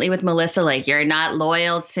constantly with Melissa, like, you're not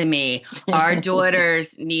loyal to me. Our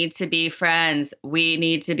daughters need to be friends. We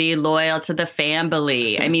need to be loyal to the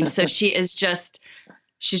family. I mean, so she's just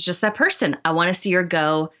that person. I want to see her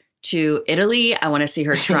go to Italy. I want to see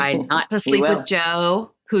her try not to sleep with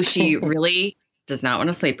Joe, who she really does not want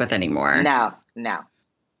to sleep with anymore. No.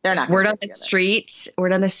 They're not. Word on the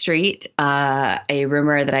street, a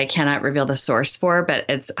rumor that I cannot reveal the source for, but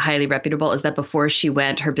it's highly reputable, is that before she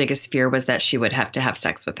went, her biggest fear was that she would have to have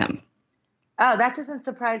sex with him. Oh, that doesn't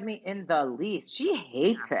surprise me in the least. She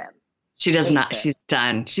hates him. She does not. She's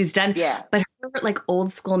done. Yeah. But her like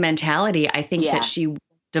old school mentality, I think that she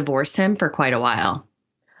divorced him for quite a while.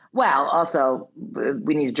 Well, also,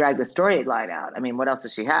 we need to drag the storyline out. I mean, what else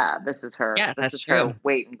does she have? This is her. Yeah, this is her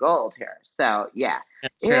weight in gold here. So, yeah.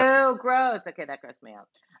 That's true. Ew, gross. Okay, that grossed me out.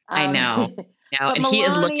 I know. No, But and he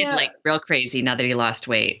is looking Melania, like real crazy now that he lost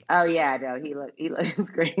weight. oh yeah, no, he looks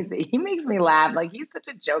crazy. He makes me laugh. Like he's such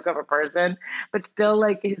a joke of a person, but still,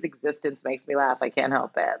 like his existence makes me laugh. I can't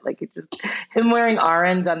help it. Like it just him wearing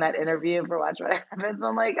orange on that interview for Watch What Happens.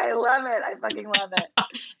 I'm like, I love it. I fucking love it.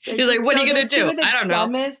 They're He's like, just what are so you they're gonna two do? of the I don't know.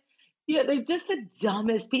 dumbest. Yeah, they're just the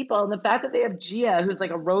dumbest people. And the fact that they have Gia, who's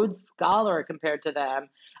like a Rhodes Scholar compared to them,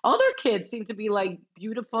 all their kids seem to be like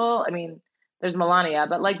beautiful. I mean, there's Melania,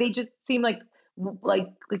 but like they just seem like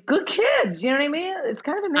good kids. You know what I mean? It's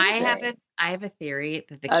kind of amazing. I have a theory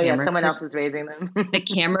that Oh yeah, someone else is raising them. the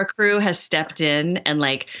camera crew has stepped in and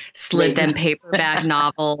like slid Raises them paperback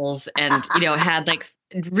novels and, had like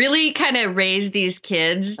really kind of raised these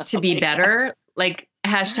kids to Oh be my God. better, like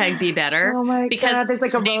hashtag be better, Oh my because God, there's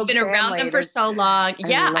like a they've rogue been around them family. for so long. I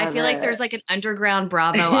Yeah, I love feel like there's it. like an underground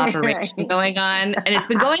Bravo operation going on, and it's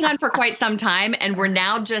been going on for quite some time. And we're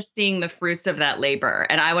now just seeing the fruits of that labor.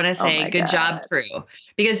 And I want to Oh say, my good job, God. crew,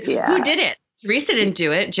 because who Yeah. did it? Teresa didn't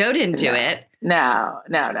do it. Joe didn't do No, it. no.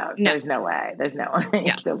 No. There's no way. There's no way.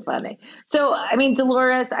 Yeah. It's so funny. So, I mean,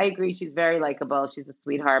 Dolores, I agree. She's very likable. She's a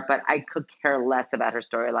sweetheart, but I could care less about her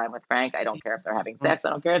storyline with Frank. I don't care if they're having sex.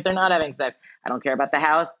 I don't care if they're not having sex. I don't care about the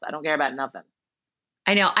house. I don't care about nothing.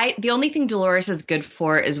 I know. The only thing Dolores is good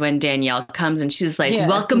for is when Danielle comes and she's like, Yeah.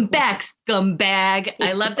 "Welcome back, scumbag."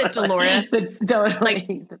 I love that Dolores, like,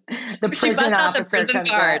 The she prison busts out the officer prison comes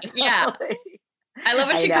guard. up. Yeah. Totally. I love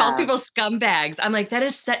when I she calls know. people scumbags. I'm like, that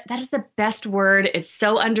is the best word. It's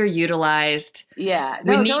so underutilized. Yeah,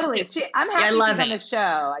 We no, need totally. to. I'm Yeah, I happy she's love on the it.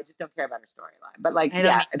 show. I just don't care about her storyline. But like, I don't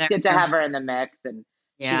yeah, it's good to either. have her in the mix, and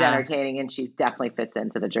she's Yeah. entertaining, and she definitely fits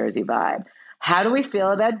into the Jersey vibe. How do we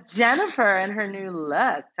feel about Jennifer and her new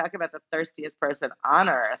look? Talk about the thirstiest person on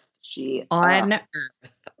earth. On Earth.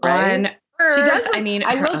 Right? On She does Earth. I look. mean,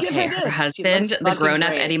 I will give her her this. She looks husband, the fucking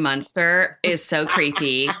grown-up Eddie great. Munster, is so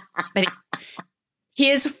creepy. But he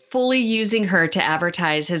is fully using her to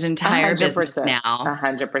advertise his entire business 100%. now.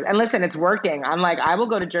 100%. And listen, it's working. I'm like, I will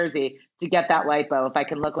go to Jersey to get that lipo if I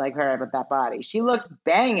can look like her with that body. She looks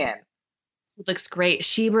banging. She looks great.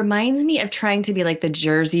 She reminds me of trying to be like the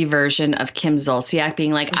Jersey version of Kim Zolciak,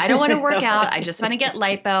 being like, I don't want to work out. I just want to get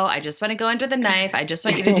lipo. I just want to go under the knife. I just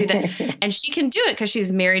want you to do that. And she can do it because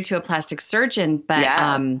she's married to a plastic surgeon. But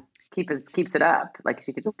Yes. Just keeps it up. Like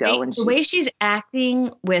she could just go and the way she's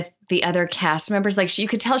acting with the other cast members, like you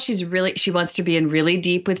could tell she wants to be in really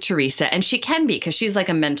deep with Teresa, and she can be because she's like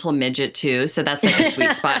a mental midget too. So that's like a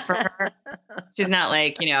sweet spot for her. She's not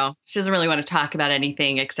like, she doesn't really want to talk about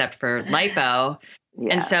anything except for lipo.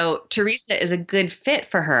 Yeah. And so Teresa is a good fit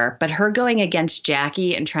for her, but her going against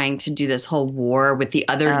Jackie and trying to do this whole war with the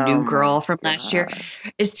other new girl from last year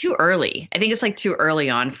is too early. I think it's like too early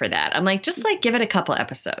on for that. I'm like, just like give it a couple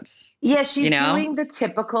episodes. Yeah, she's doing the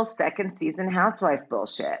typical second season housewife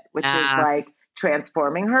bullshit, which is like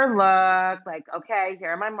transforming her look. Like, okay,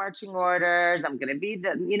 here are my marching orders. I'm going to be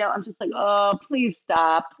I'm just like, oh, please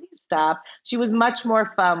stop. Please stop. She was much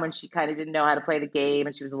more fun when she kind of didn't know how to play the game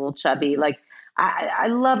and she was a little chubby. Like, I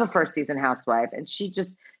love a first season housewife, and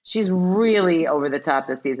she's really over the top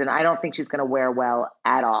this season. I don't think she's going to wear well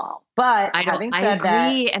at all. But I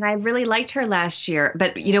agree. And I really liked her last year.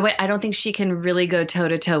 But you know what? I don't think she can really go toe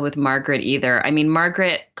to toe with Margaret either. I mean,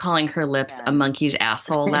 Margaret calling her lips a monkey's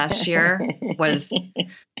asshole last year was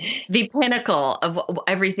the pinnacle of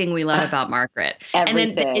everything we love about Margaret.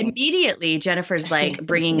 Everything. And then immediately Jennifer's like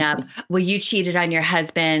bringing up, well, you cheated on your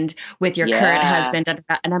husband with your current husband.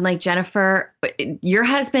 And I'm like, Jennifer, your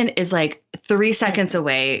husband is like 3 seconds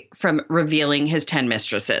away from revealing his 10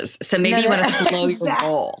 mistresses. So maybe you want to slow your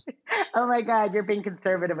roll. Oh my God, you're being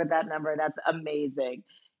conservative with that number. That's amazing.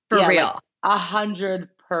 For real. Like 100%.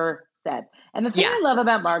 And the thing I love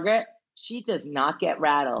about Margaret, she does not get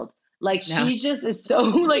rattled. Like she just is so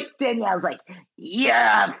like Danielle's like,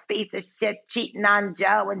 yeah, piece of shit, cheating on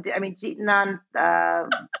Joe and cheating on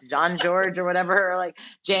Jean George or whatever, or like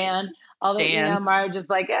Jan. Although Marge is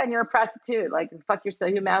like, yeah, and you're a prostitute. Like fuck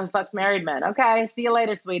yourself, you man who fucks married men. Okay, see you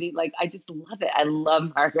later, sweetie. Like I just love it. I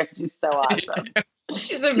love Margaret. She's so awesome.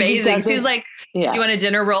 She's amazing. She's like, do you want a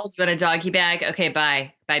dinner roll? Do you want a doggy bag? Okay,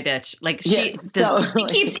 bye, bitch. Like she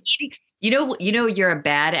keeps eating. You know, you're a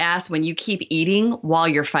badass when you keep eating while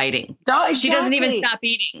you're fighting. Oh, exactly. She doesn't even stop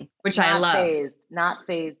eating, which I love. Not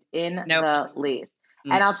phased in the least.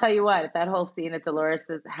 And I'll tell you what, that whole scene at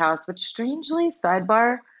Dolores's house, which strangely,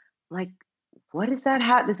 sidebar, like, what is that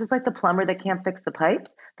hat? This is like the plumber that can't fix the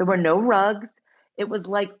pipes. There were no rugs. It was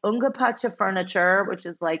like Unga Pacha furniture, which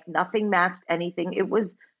is like nothing matched anything.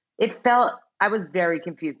 It felt I was very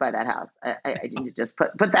confused by that house. I need to just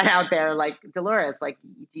put that out there. Like, Dolores, like,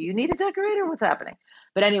 do you need a decorator? What's happening?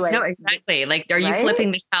 But anyway, No, exactly. Like, are you right?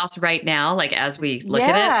 flipping this house right now? Like, as we look at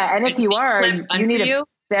it? Yeah, and if you are, you need you? a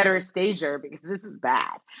better stager because this is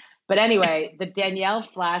bad. But anyway, the Danielle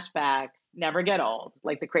flashbacks never get old,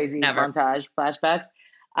 like the crazy Never. montage flashbacks.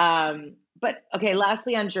 But okay,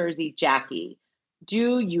 lastly on Jersey, Jackie.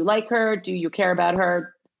 Do you like her? Do you care about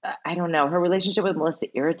her? I don't know. Her relationship with Melissa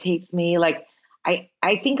irritates me. Like,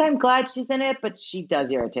 I think I'm glad she's in it, but she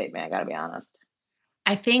does irritate me. I gotta be honest.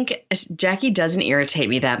 I think Jackie doesn't irritate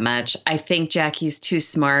me that much. I think Jackie's too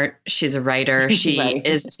smart. She's a writer. She Right.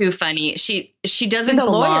 is too funny. She doesn't She's a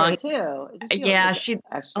belong. lawyer too. Isn't she Yeah, actually,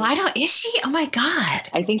 oh, I don't, is she? Oh my God.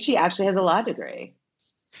 I think she actually has a law degree.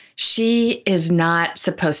 She is not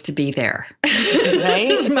supposed to be there. Right?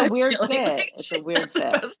 It's a weird feeling. fit. Like, It's a she's weird not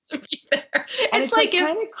fit. supposed to be there. And it's like if,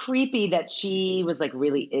 kind of creepy that she was like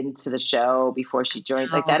really into the show before she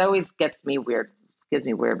joined. Like, Oh. that always gives me weird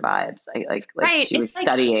vibes. Like Right. she was It's like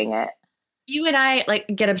studying it. you and I like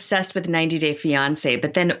get obsessed with 90 Day Fiance,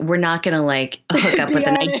 but then we're not going to like hook up with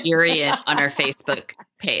a Nigerian on our Facebook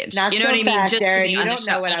page. Not You know so what I mean? fast, Just to Darren. be You on the don't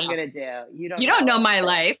know show. what I I'm know. gonna do. You You don't know it. my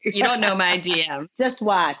life. You don't know my DM. Just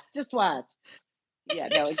watch. Just watch. Yeah,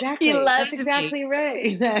 no, exactly. He loves That's exactly right.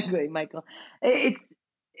 Exactly, Michael.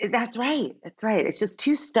 That's right. That's right. It's just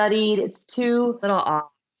too studied. It's too. Little off.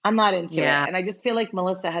 I'm not into Yeah. it. And I just feel like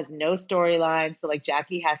Melissa has no storyline. So like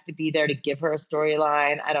Jackie has to be there to give her a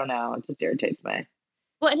storyline. I don't know. It just irritates me.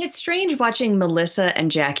 Well, and it's strange watching Melissa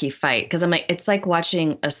and Jackie fight because I'm like, it's like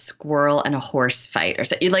watching a squirrel and a horse fight or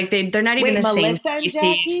something. Like they're not even Wait, the Melissa same and species.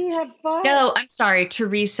 Jackie have fun? No, I'm sorry,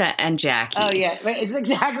 Teresa and Jackie. Oh yeah, right.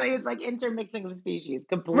 It's like intermixing of species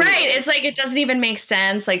completely. Right. It's like it doesn't even make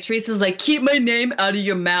sense. Like Teresa's like, keep my name out of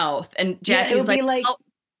your mouth. And Jackie's like, oh,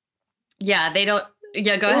 yeah, they don't.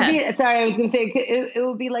 Yeah, go ahead. Sorry, I was going to say it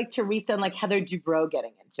would be like Teresa and like Heather Dubrow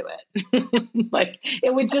getting into it. Like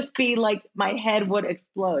it would just be like my head would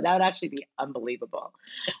explode. That would actually be unbelievable.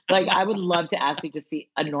 Like I would love to actually just see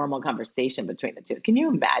a normal conversation between the two. Can you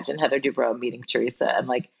imagine Heather Dubrow meeting Teresa and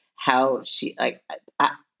like how she like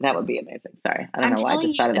that would be amazing. Sorry, I don't know why I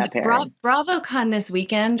just thought of that pairing. BravoCon this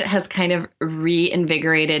weekend has kind of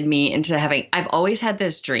reinvigorated me into having. I've always had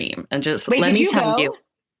this dream, and just Wait, let me tell go? you.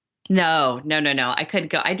 No. I couldn't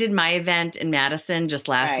go. I did my event in Madison just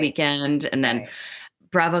last weekend, and then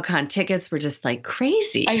BravoCon tickets were just like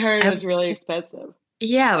crazy. I heard it was really expensive.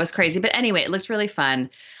 Yeah, it was crazy. But anyway, it looked really fun.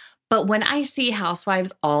 But when I see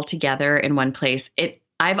housewives all together in one place,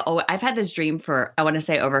 I've had this dream for, I want to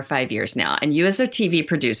say, over 5 years now. And you as a TV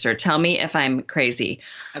producer, tell me if I'm crazy.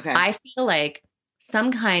 Okay. I feel like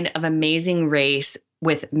some kind of amazing race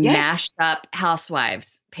with mashed up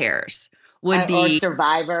housewives pairs would be, or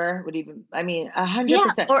Survivor would even. I mean, 100%.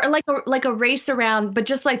 Yeah, or like a race around, but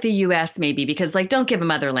just like the U.S. maybe, because like don't give them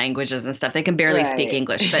other languages and stuff. They can barely speak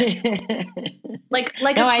English, but like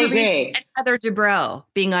no, a Teresa and Heather Dubrow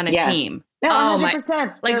being on a team. No,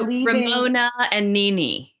 100%. Like Ramona and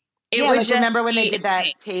Nene. It would just remember when they did that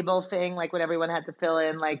table thing, like when everyone had to fill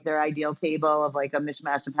in like their ideal table of like a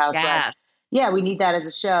mishmash of housewives. Yes. Yeah, we need that as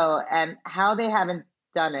a show, and how they haven't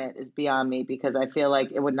done it is beyond me because I feel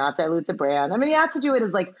like it would not dilute the brand. I mean, you have to do it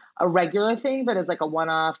as like a regular thing, but as like a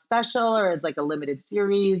one-off special or as like a limited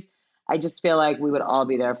series. I just feel like we would all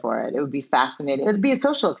be there for it. It would be fascinating. It would be a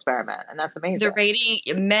social experiment, and that's amazing. The rating,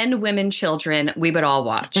 men, women, children, we would all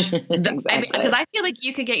watch. Exactly. Because I feel like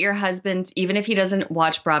you could get your husband, even if he doesn't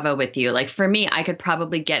watch Bravo with you. Like for me, I could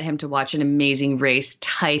probably get him to watch an Amazing Race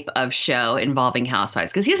type of show involving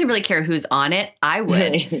housewives because he doesn't really care who's on it. I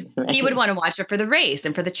would. Right. He would want to watch it for the race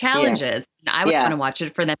and for the challenges. And I would want to watch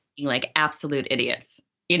it for them being like absolute idiots.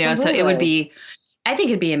 You know, so it would be, I think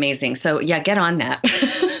it'd be amazing. So yeah, get on that.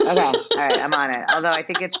 Okay. All right. I'm on it. Although I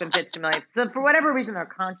think it's been pitched a million. So for whatever reason, they're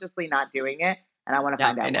consciously not doing it. And I want to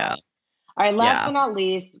find out. I know. All right. Last but not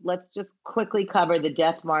least, let's just quickly cover the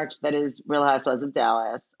death march that is Real Housewives of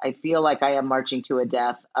Dallas. I feel like I am marching to a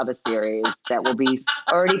death of a series that will be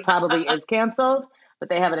already probably is canceled, but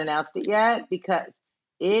they haven't announced it yet because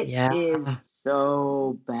it is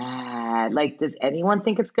so bad. Like, does anyone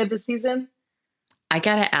think it's good this season? I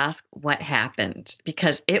got to ask what happened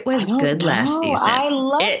because it was good last season. I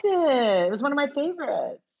loved it. It was one of my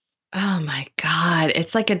favorites. Oh my God.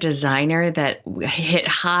 It's like a designer that hit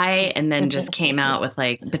high and then just came out with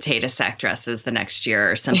like potato sack dresses the next year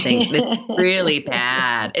or something. It's really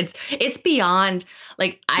bad. It's beyond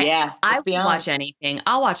like, I won't watch anything.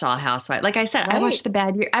 I'll watch All Housewives. Like I said, I watched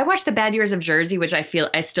I watched the Bad Years of Jersey, which I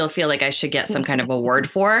still feel like I should get some kind of award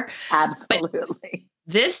for. Absolutely.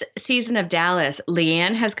 This season of Dallas,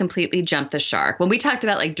 Leanne has completely jumped the shark. When we talked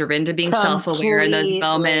about like Dorinda being self-aware in those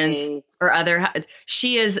moments or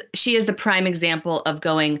she is the prime example of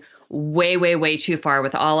going way, way, way too far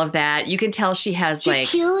with all of that. You can tell she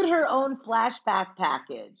cued her own flashback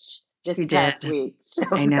package this past week.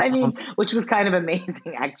 I know. I mean, which was kind of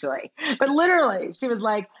amazing actually. But literally, she was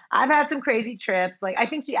like, I've had some crazy trips. Like, I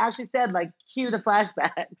think she actually said like, cue the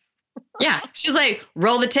flashbacks. Yeah. She's like,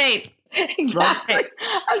 roll the tape. Exactly.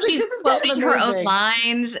 She's quoting her own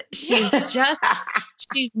lines. She's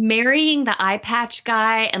she's marrying the eye patch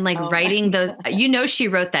guy and like writing those. She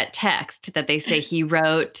wrote that text that they say he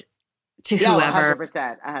wrote to whoever.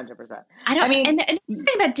 100%. 100%. I mean, and the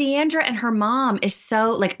thing about Deandra and her mom is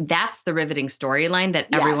so like, that's the riveting storyline that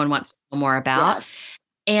everyone wants to know more about. Yes.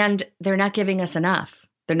 And they're not giving us enough.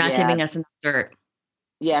 They're not giving us enough dirt.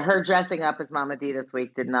 Yeah. Her dressing up as Mama D this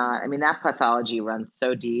week did not. I mean, that pathology runs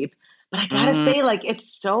so deep. But I gotta say, like,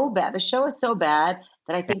 it's so bad. The show is so bad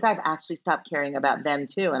that I think I've actually stopped caring about them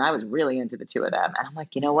too. And I was really into the two of them. And I'm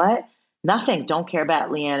like, you know what? Nothing. Don't care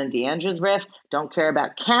about Leanne and Deandra's riff. Don't care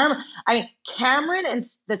about Cameron. I mean, Cameron and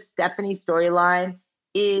the Stephanie storyline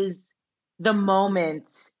is the moment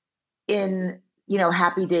in,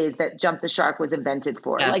 Happy Days that Jump the Shark was invented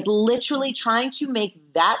for. Yes. Like literally trying to make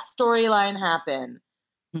that storyline happen.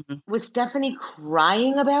 With Stephanie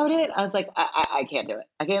crying about it, I was like, I can't do it.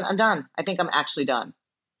 I'm done. I think I'm actually done.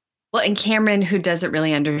 Well, and Cameron, who doesn't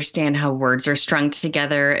really understand how words are strung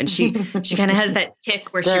together, and she kind of has that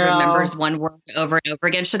tick where she remembers one word over and over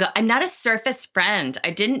again. She'll go, "I'm not a surface friend.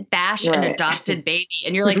 I didn't bash an adopted baby."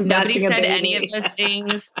 And you're like, nobody said any of those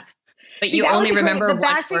things. But you only remember the one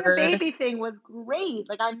bashing word. The baby thing was great.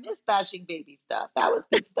 Like, I miss bashing baby stuff. That was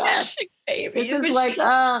good stuff. Bashing babies. This is like,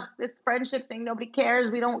 this friendship thing. Nobody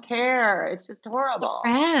cares. We don't care. It's just horrible.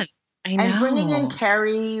 Friends. I know. And bringing in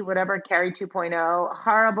Carrie, Carrie 2.0,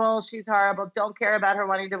 horrible. She's horrible. Don't care about her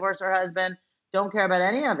wanting to divorce her husband. Don't care about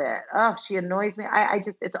any of it. Oh, she annoys me.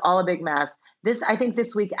 It's all a big mess. I think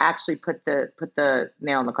this week actually put the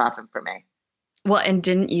nail in the coffin for me. Well, and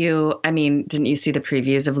didn't you see the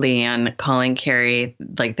previews of Leanne calling Carrie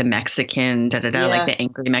like the Mexican, like the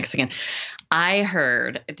angry Mexican? I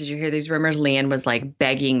heard, did you hear these rumors? Leanne was like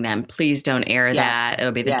begging them, please don't air that.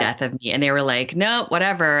 It'll be the death of me. And they were like, no,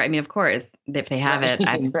 whatever. I mean, of course, if they have it,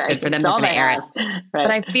 I'm good for them. They're going to air it. Right. But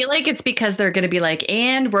I feel like it's because they're going to be like,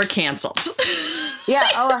 and we're canceled. Yeah.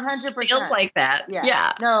 Oh, 100%. Feels like that.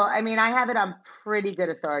 Yeah. No, I mean, I have it on pretty good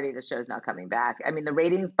authority. The show's not coming back. I mean, the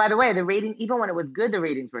ratings, by the way, even when it was good, the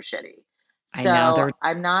ratings were shitty. So I know,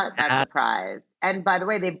 I'm not that surprised. And by the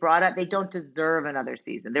way, they don't deserve another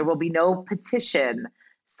season. There will be no petition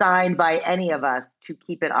signed by any of us to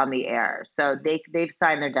keep it on the air. So they've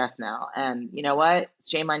signed their death knell. And you know what?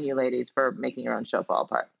 Shame on you ladies for making your own show fall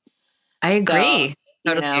apart. I agree.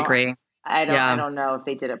 Totally agree. I don't know if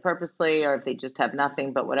they did it purposely or if they just have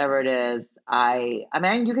nothing, but whatever it is, I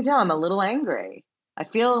mean, you can tell I'm a little angry. I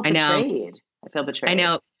feel betrayed. I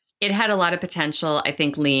know. It had a lot of potential. I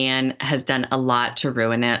think Leanne has done a lot to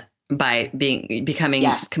ruin it by becoming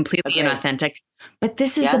completely inauthentic. But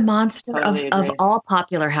this is the monster of all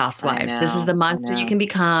popular housewives. This is the monster you can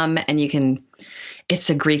become, and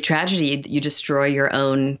it's a Greek tragedy. You destroy your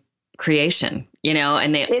own creation,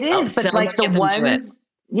 and it is, but like the ones,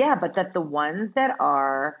 but that the ones that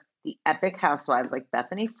are the epic housewives, like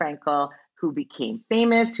Bethany Frankel, who became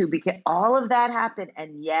famous, all of that happened.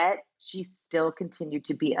 And yet she still continued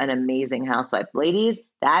to be an amazing housewife. Ladies,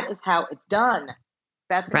 that is how it's done.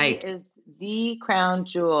 Bethany is the crown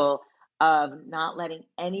jewel of not letting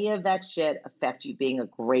any of that shit affect you being a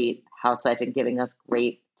great housewife and giving us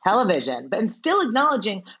great television, but and still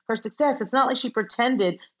acknowledging her success. It's not like she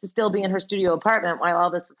pretended to still be in her studio apartment while all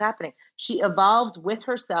this was happening. She evolved with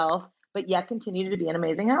herself, but yet continued to be an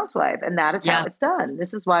amazing housewife. And that is how it's done.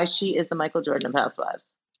 This is why she is the Michael Jordan of housewives.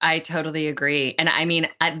 I totally agree. And I mean,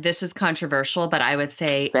 this is controversial, but I would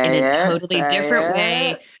say in a totally different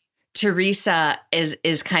way, Teresa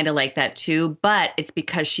is kind of like that too, but it's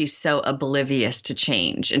because she's so oblivious to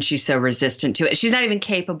change and she's so resistant to it. She's not even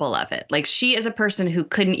capable of it. Like, she is a person who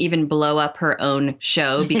couldn't even blow up her own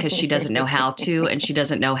show because she doesn't know how to, and she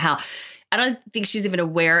doesn't know how. I don't think she's even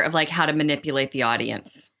aware of like how to manipulate the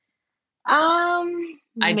audience.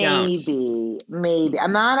 Maybe.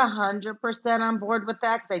 I'm not 100% on board with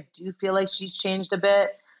that because I do feel like she's changed a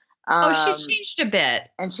bit. She's changed a bit.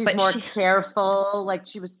 And she's more careful. Like,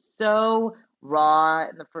 she was so raw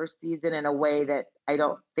in the first season in a way that I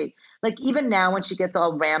don't think, like, even now when she gets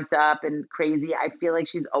all ramped up and crazy, I feel like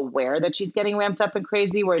she's aware that she's getting ramped up and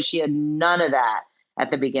crazy, whereas she had none of that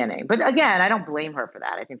at the beginning. But again, I don't blame her for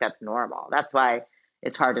that. I think that's normal. That's why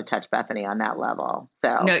it's hard to touch Bethany on that level.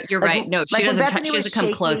 So no, you're right. No, she doesn't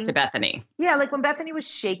come close to Bethany. Yeah. Like when Bethany was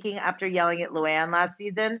shaking after yelling at Luann last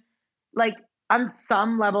season, like on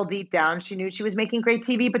some level deep down, she knew she was making great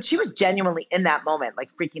TV, but she was genuinely in that moment, like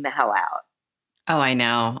freaking the hell out. Oh, I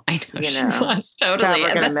know. She was totally. God,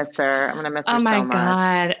 we're going to miss her. I'm going to miss her so much. Oh my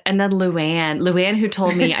God. And then Luann who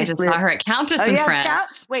told me, I just saw her at Countess and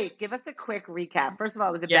Friends. Wait, give us a quick recap. First of all,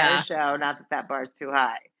 it was a better show. Not that bar's too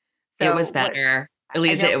high. So it was better.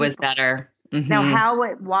 Elisa, it was better. Mm-hmm. Now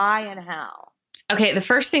why and how? Okay. The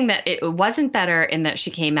first thing that it wasn't better in that she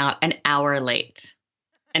came out an hour late.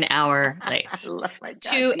 I love my God,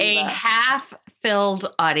 to a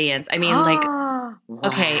half-filled audience. I mean,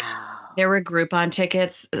 okay, there were Groupon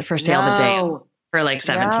tickets for sale the day for like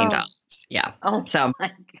 $17. Yeah. Oh, so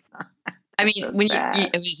my God. I mean, when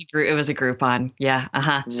it was a Groupon.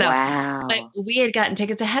 Yeah. So, but we had gotten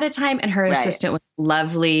tickets ahead of time, and her assistant was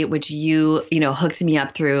lovely, which hooked me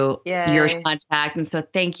up through your contact. And so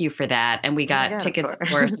thank you for that. And we got tickets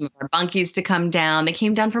for some of our bunkies to come down. They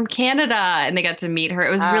came down from Canada and they got to meet her. It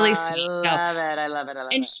was really sweet. I love it.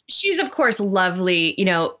 And she's of course lovely,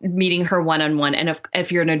 meeting her one-on-one. And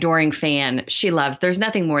if you're an adoring fan, there's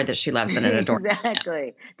nothing more that she loves than an adoring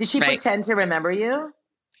Exactly. Fan. Did she pretend to remember you?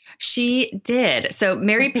 She did. So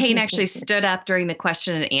Mary Payne actually stood up during the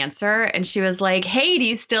question and answer, and she was like, "Hey, do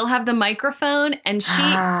you still have the microphone?" And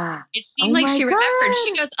it seemed like she remembered.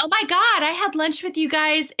 She goes, "Oh my God, I had lunch with you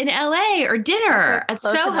guys in LA or dinner at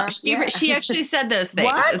Soho." She actually said those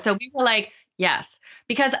things. What? So we were like, yes,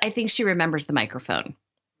 because I think she remembers the microphone.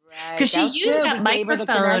 Because she used that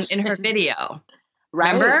microphone in her video.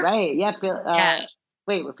 Remember? Right. Yeah. Yes.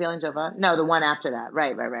 Wait, we're feeling Giovanni? No, the one after that.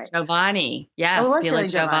 Right. Giovanni. Yes, feeling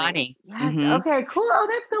Giovanni. Yes. Mm-hmm. Okay, cool. Oh,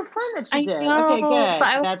 that's so fun that she did. Know. Okay, good. So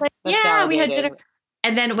I was we had dinner.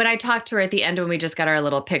 And then when I talked to her at the end, when we just got our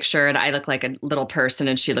little picture and I look like a little person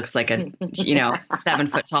and she looks like a, 7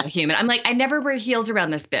 foot tall human. I'm like, I never wear heels around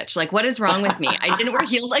this bitch. Like, what is wrong with me? I didn't wear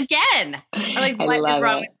heels again. I'm like, what is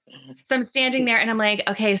wrong with me? So I'm standing there and I'm like,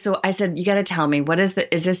 okay, so I said, you got to tell me,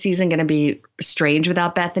 is this season going to be strange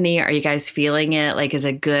without Bethany? Are you guys feeling it? Like, is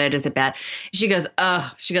it good? Is it bad? She goes,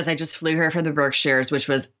 I just flew her from the Berkshires, which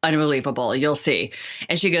was unbelievable. You'll see.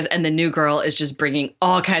 And she goes, and the new girl is just bringing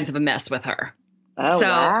all kinds of a mess with her. Oh,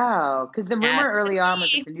 wow. Because the rumor early on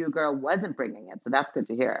was that the new girl wasn't bringing it. So that's good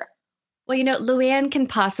to hear. Well, Luann can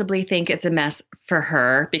possibly think it's a mess for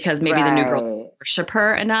her because maybe the new girl doesn't worship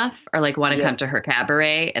her enough or like want to come to her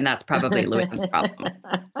cabaret. And that's probably Luann's problem.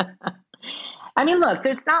 I mean, look,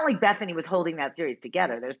 there's not like Bethany was holding that series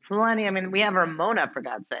together. There's plenty. I mean, we have Ramona, for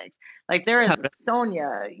God's sake. Like there is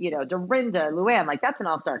Sonia, Dorinda, Luann, like that's an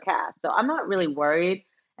all-star cast. So I'm not really worried.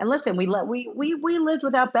 And listen, we lived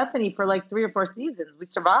without Bethany for like 3 or 4 seasons. We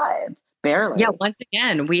survived barely. Yeah. Once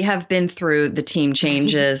again, we have been through the team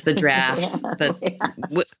changes, the drafts.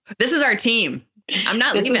 This is our team. I'm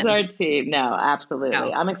not leaving. This is our team. No, absolutely.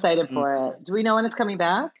 No. I'm excited for it. Do we know when it's coming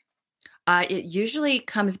back? It usually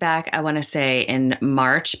comes back, I want to say in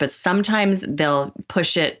March, but sometimes they'll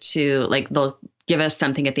push it to they'll give us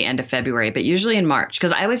something at the end of February, but usually in March.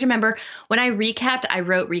 Because I always remember when I recapped, I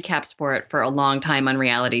wrote recaps for it for a long time on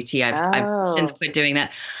Reality Tea. I've since quit doing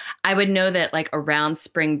that. I would know that around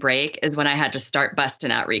spring break is when I had to start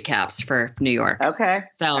busting out recaps for New York. Okay.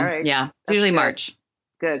 So yeah, it's usually March.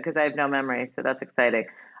 Good, because I have no memory. So that's exciting.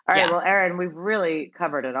 All right. Well, Erin, we've really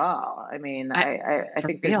covered it all. I mean, I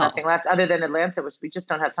think there's nothing left other than Atlanta, which we just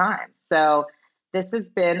don't have time. So this has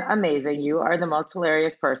been amazing. You are the most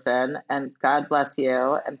hilarious person, and God bless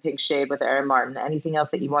you. And Pink Shade with Erin Martin. Anything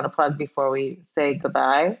else that you want to plug before we say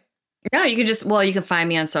goodbye? No, you can find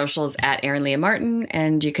me on socials at Erin Leah Martin,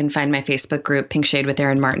 and you can find my Facebook group, Pink Shade with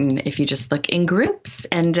Erin Martin, if you just look in groups.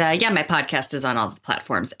 And my podcast is on all the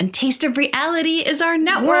platforms. And Taste of Reality is our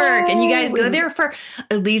network. Yay! And you guys go there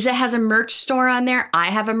Eliza has a merch store on there. I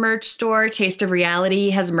have a merch store. Taste of Reality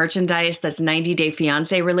has merchandise that's 90 Day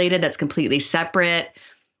Fiance related. That's completely separate.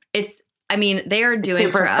 They are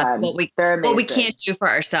doing for us what we can't do for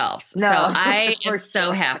ourselves. No, so I am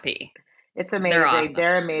so happy. It's amazing.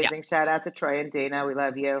 They're amazing. Yeah. Shout out to Troy and Dana. We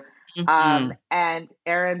love you. Mm-hmm. And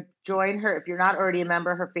Erin, join her. If you're not already a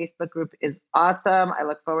member, her Facebook group is awesome. I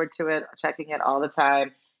look forward to it, checking it all the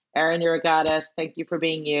time. Erin, you're a goddess. Thank you for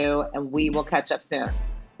being you. And we will catch up soon.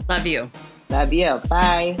 Love you. Love you.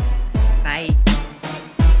 Bye. Bye.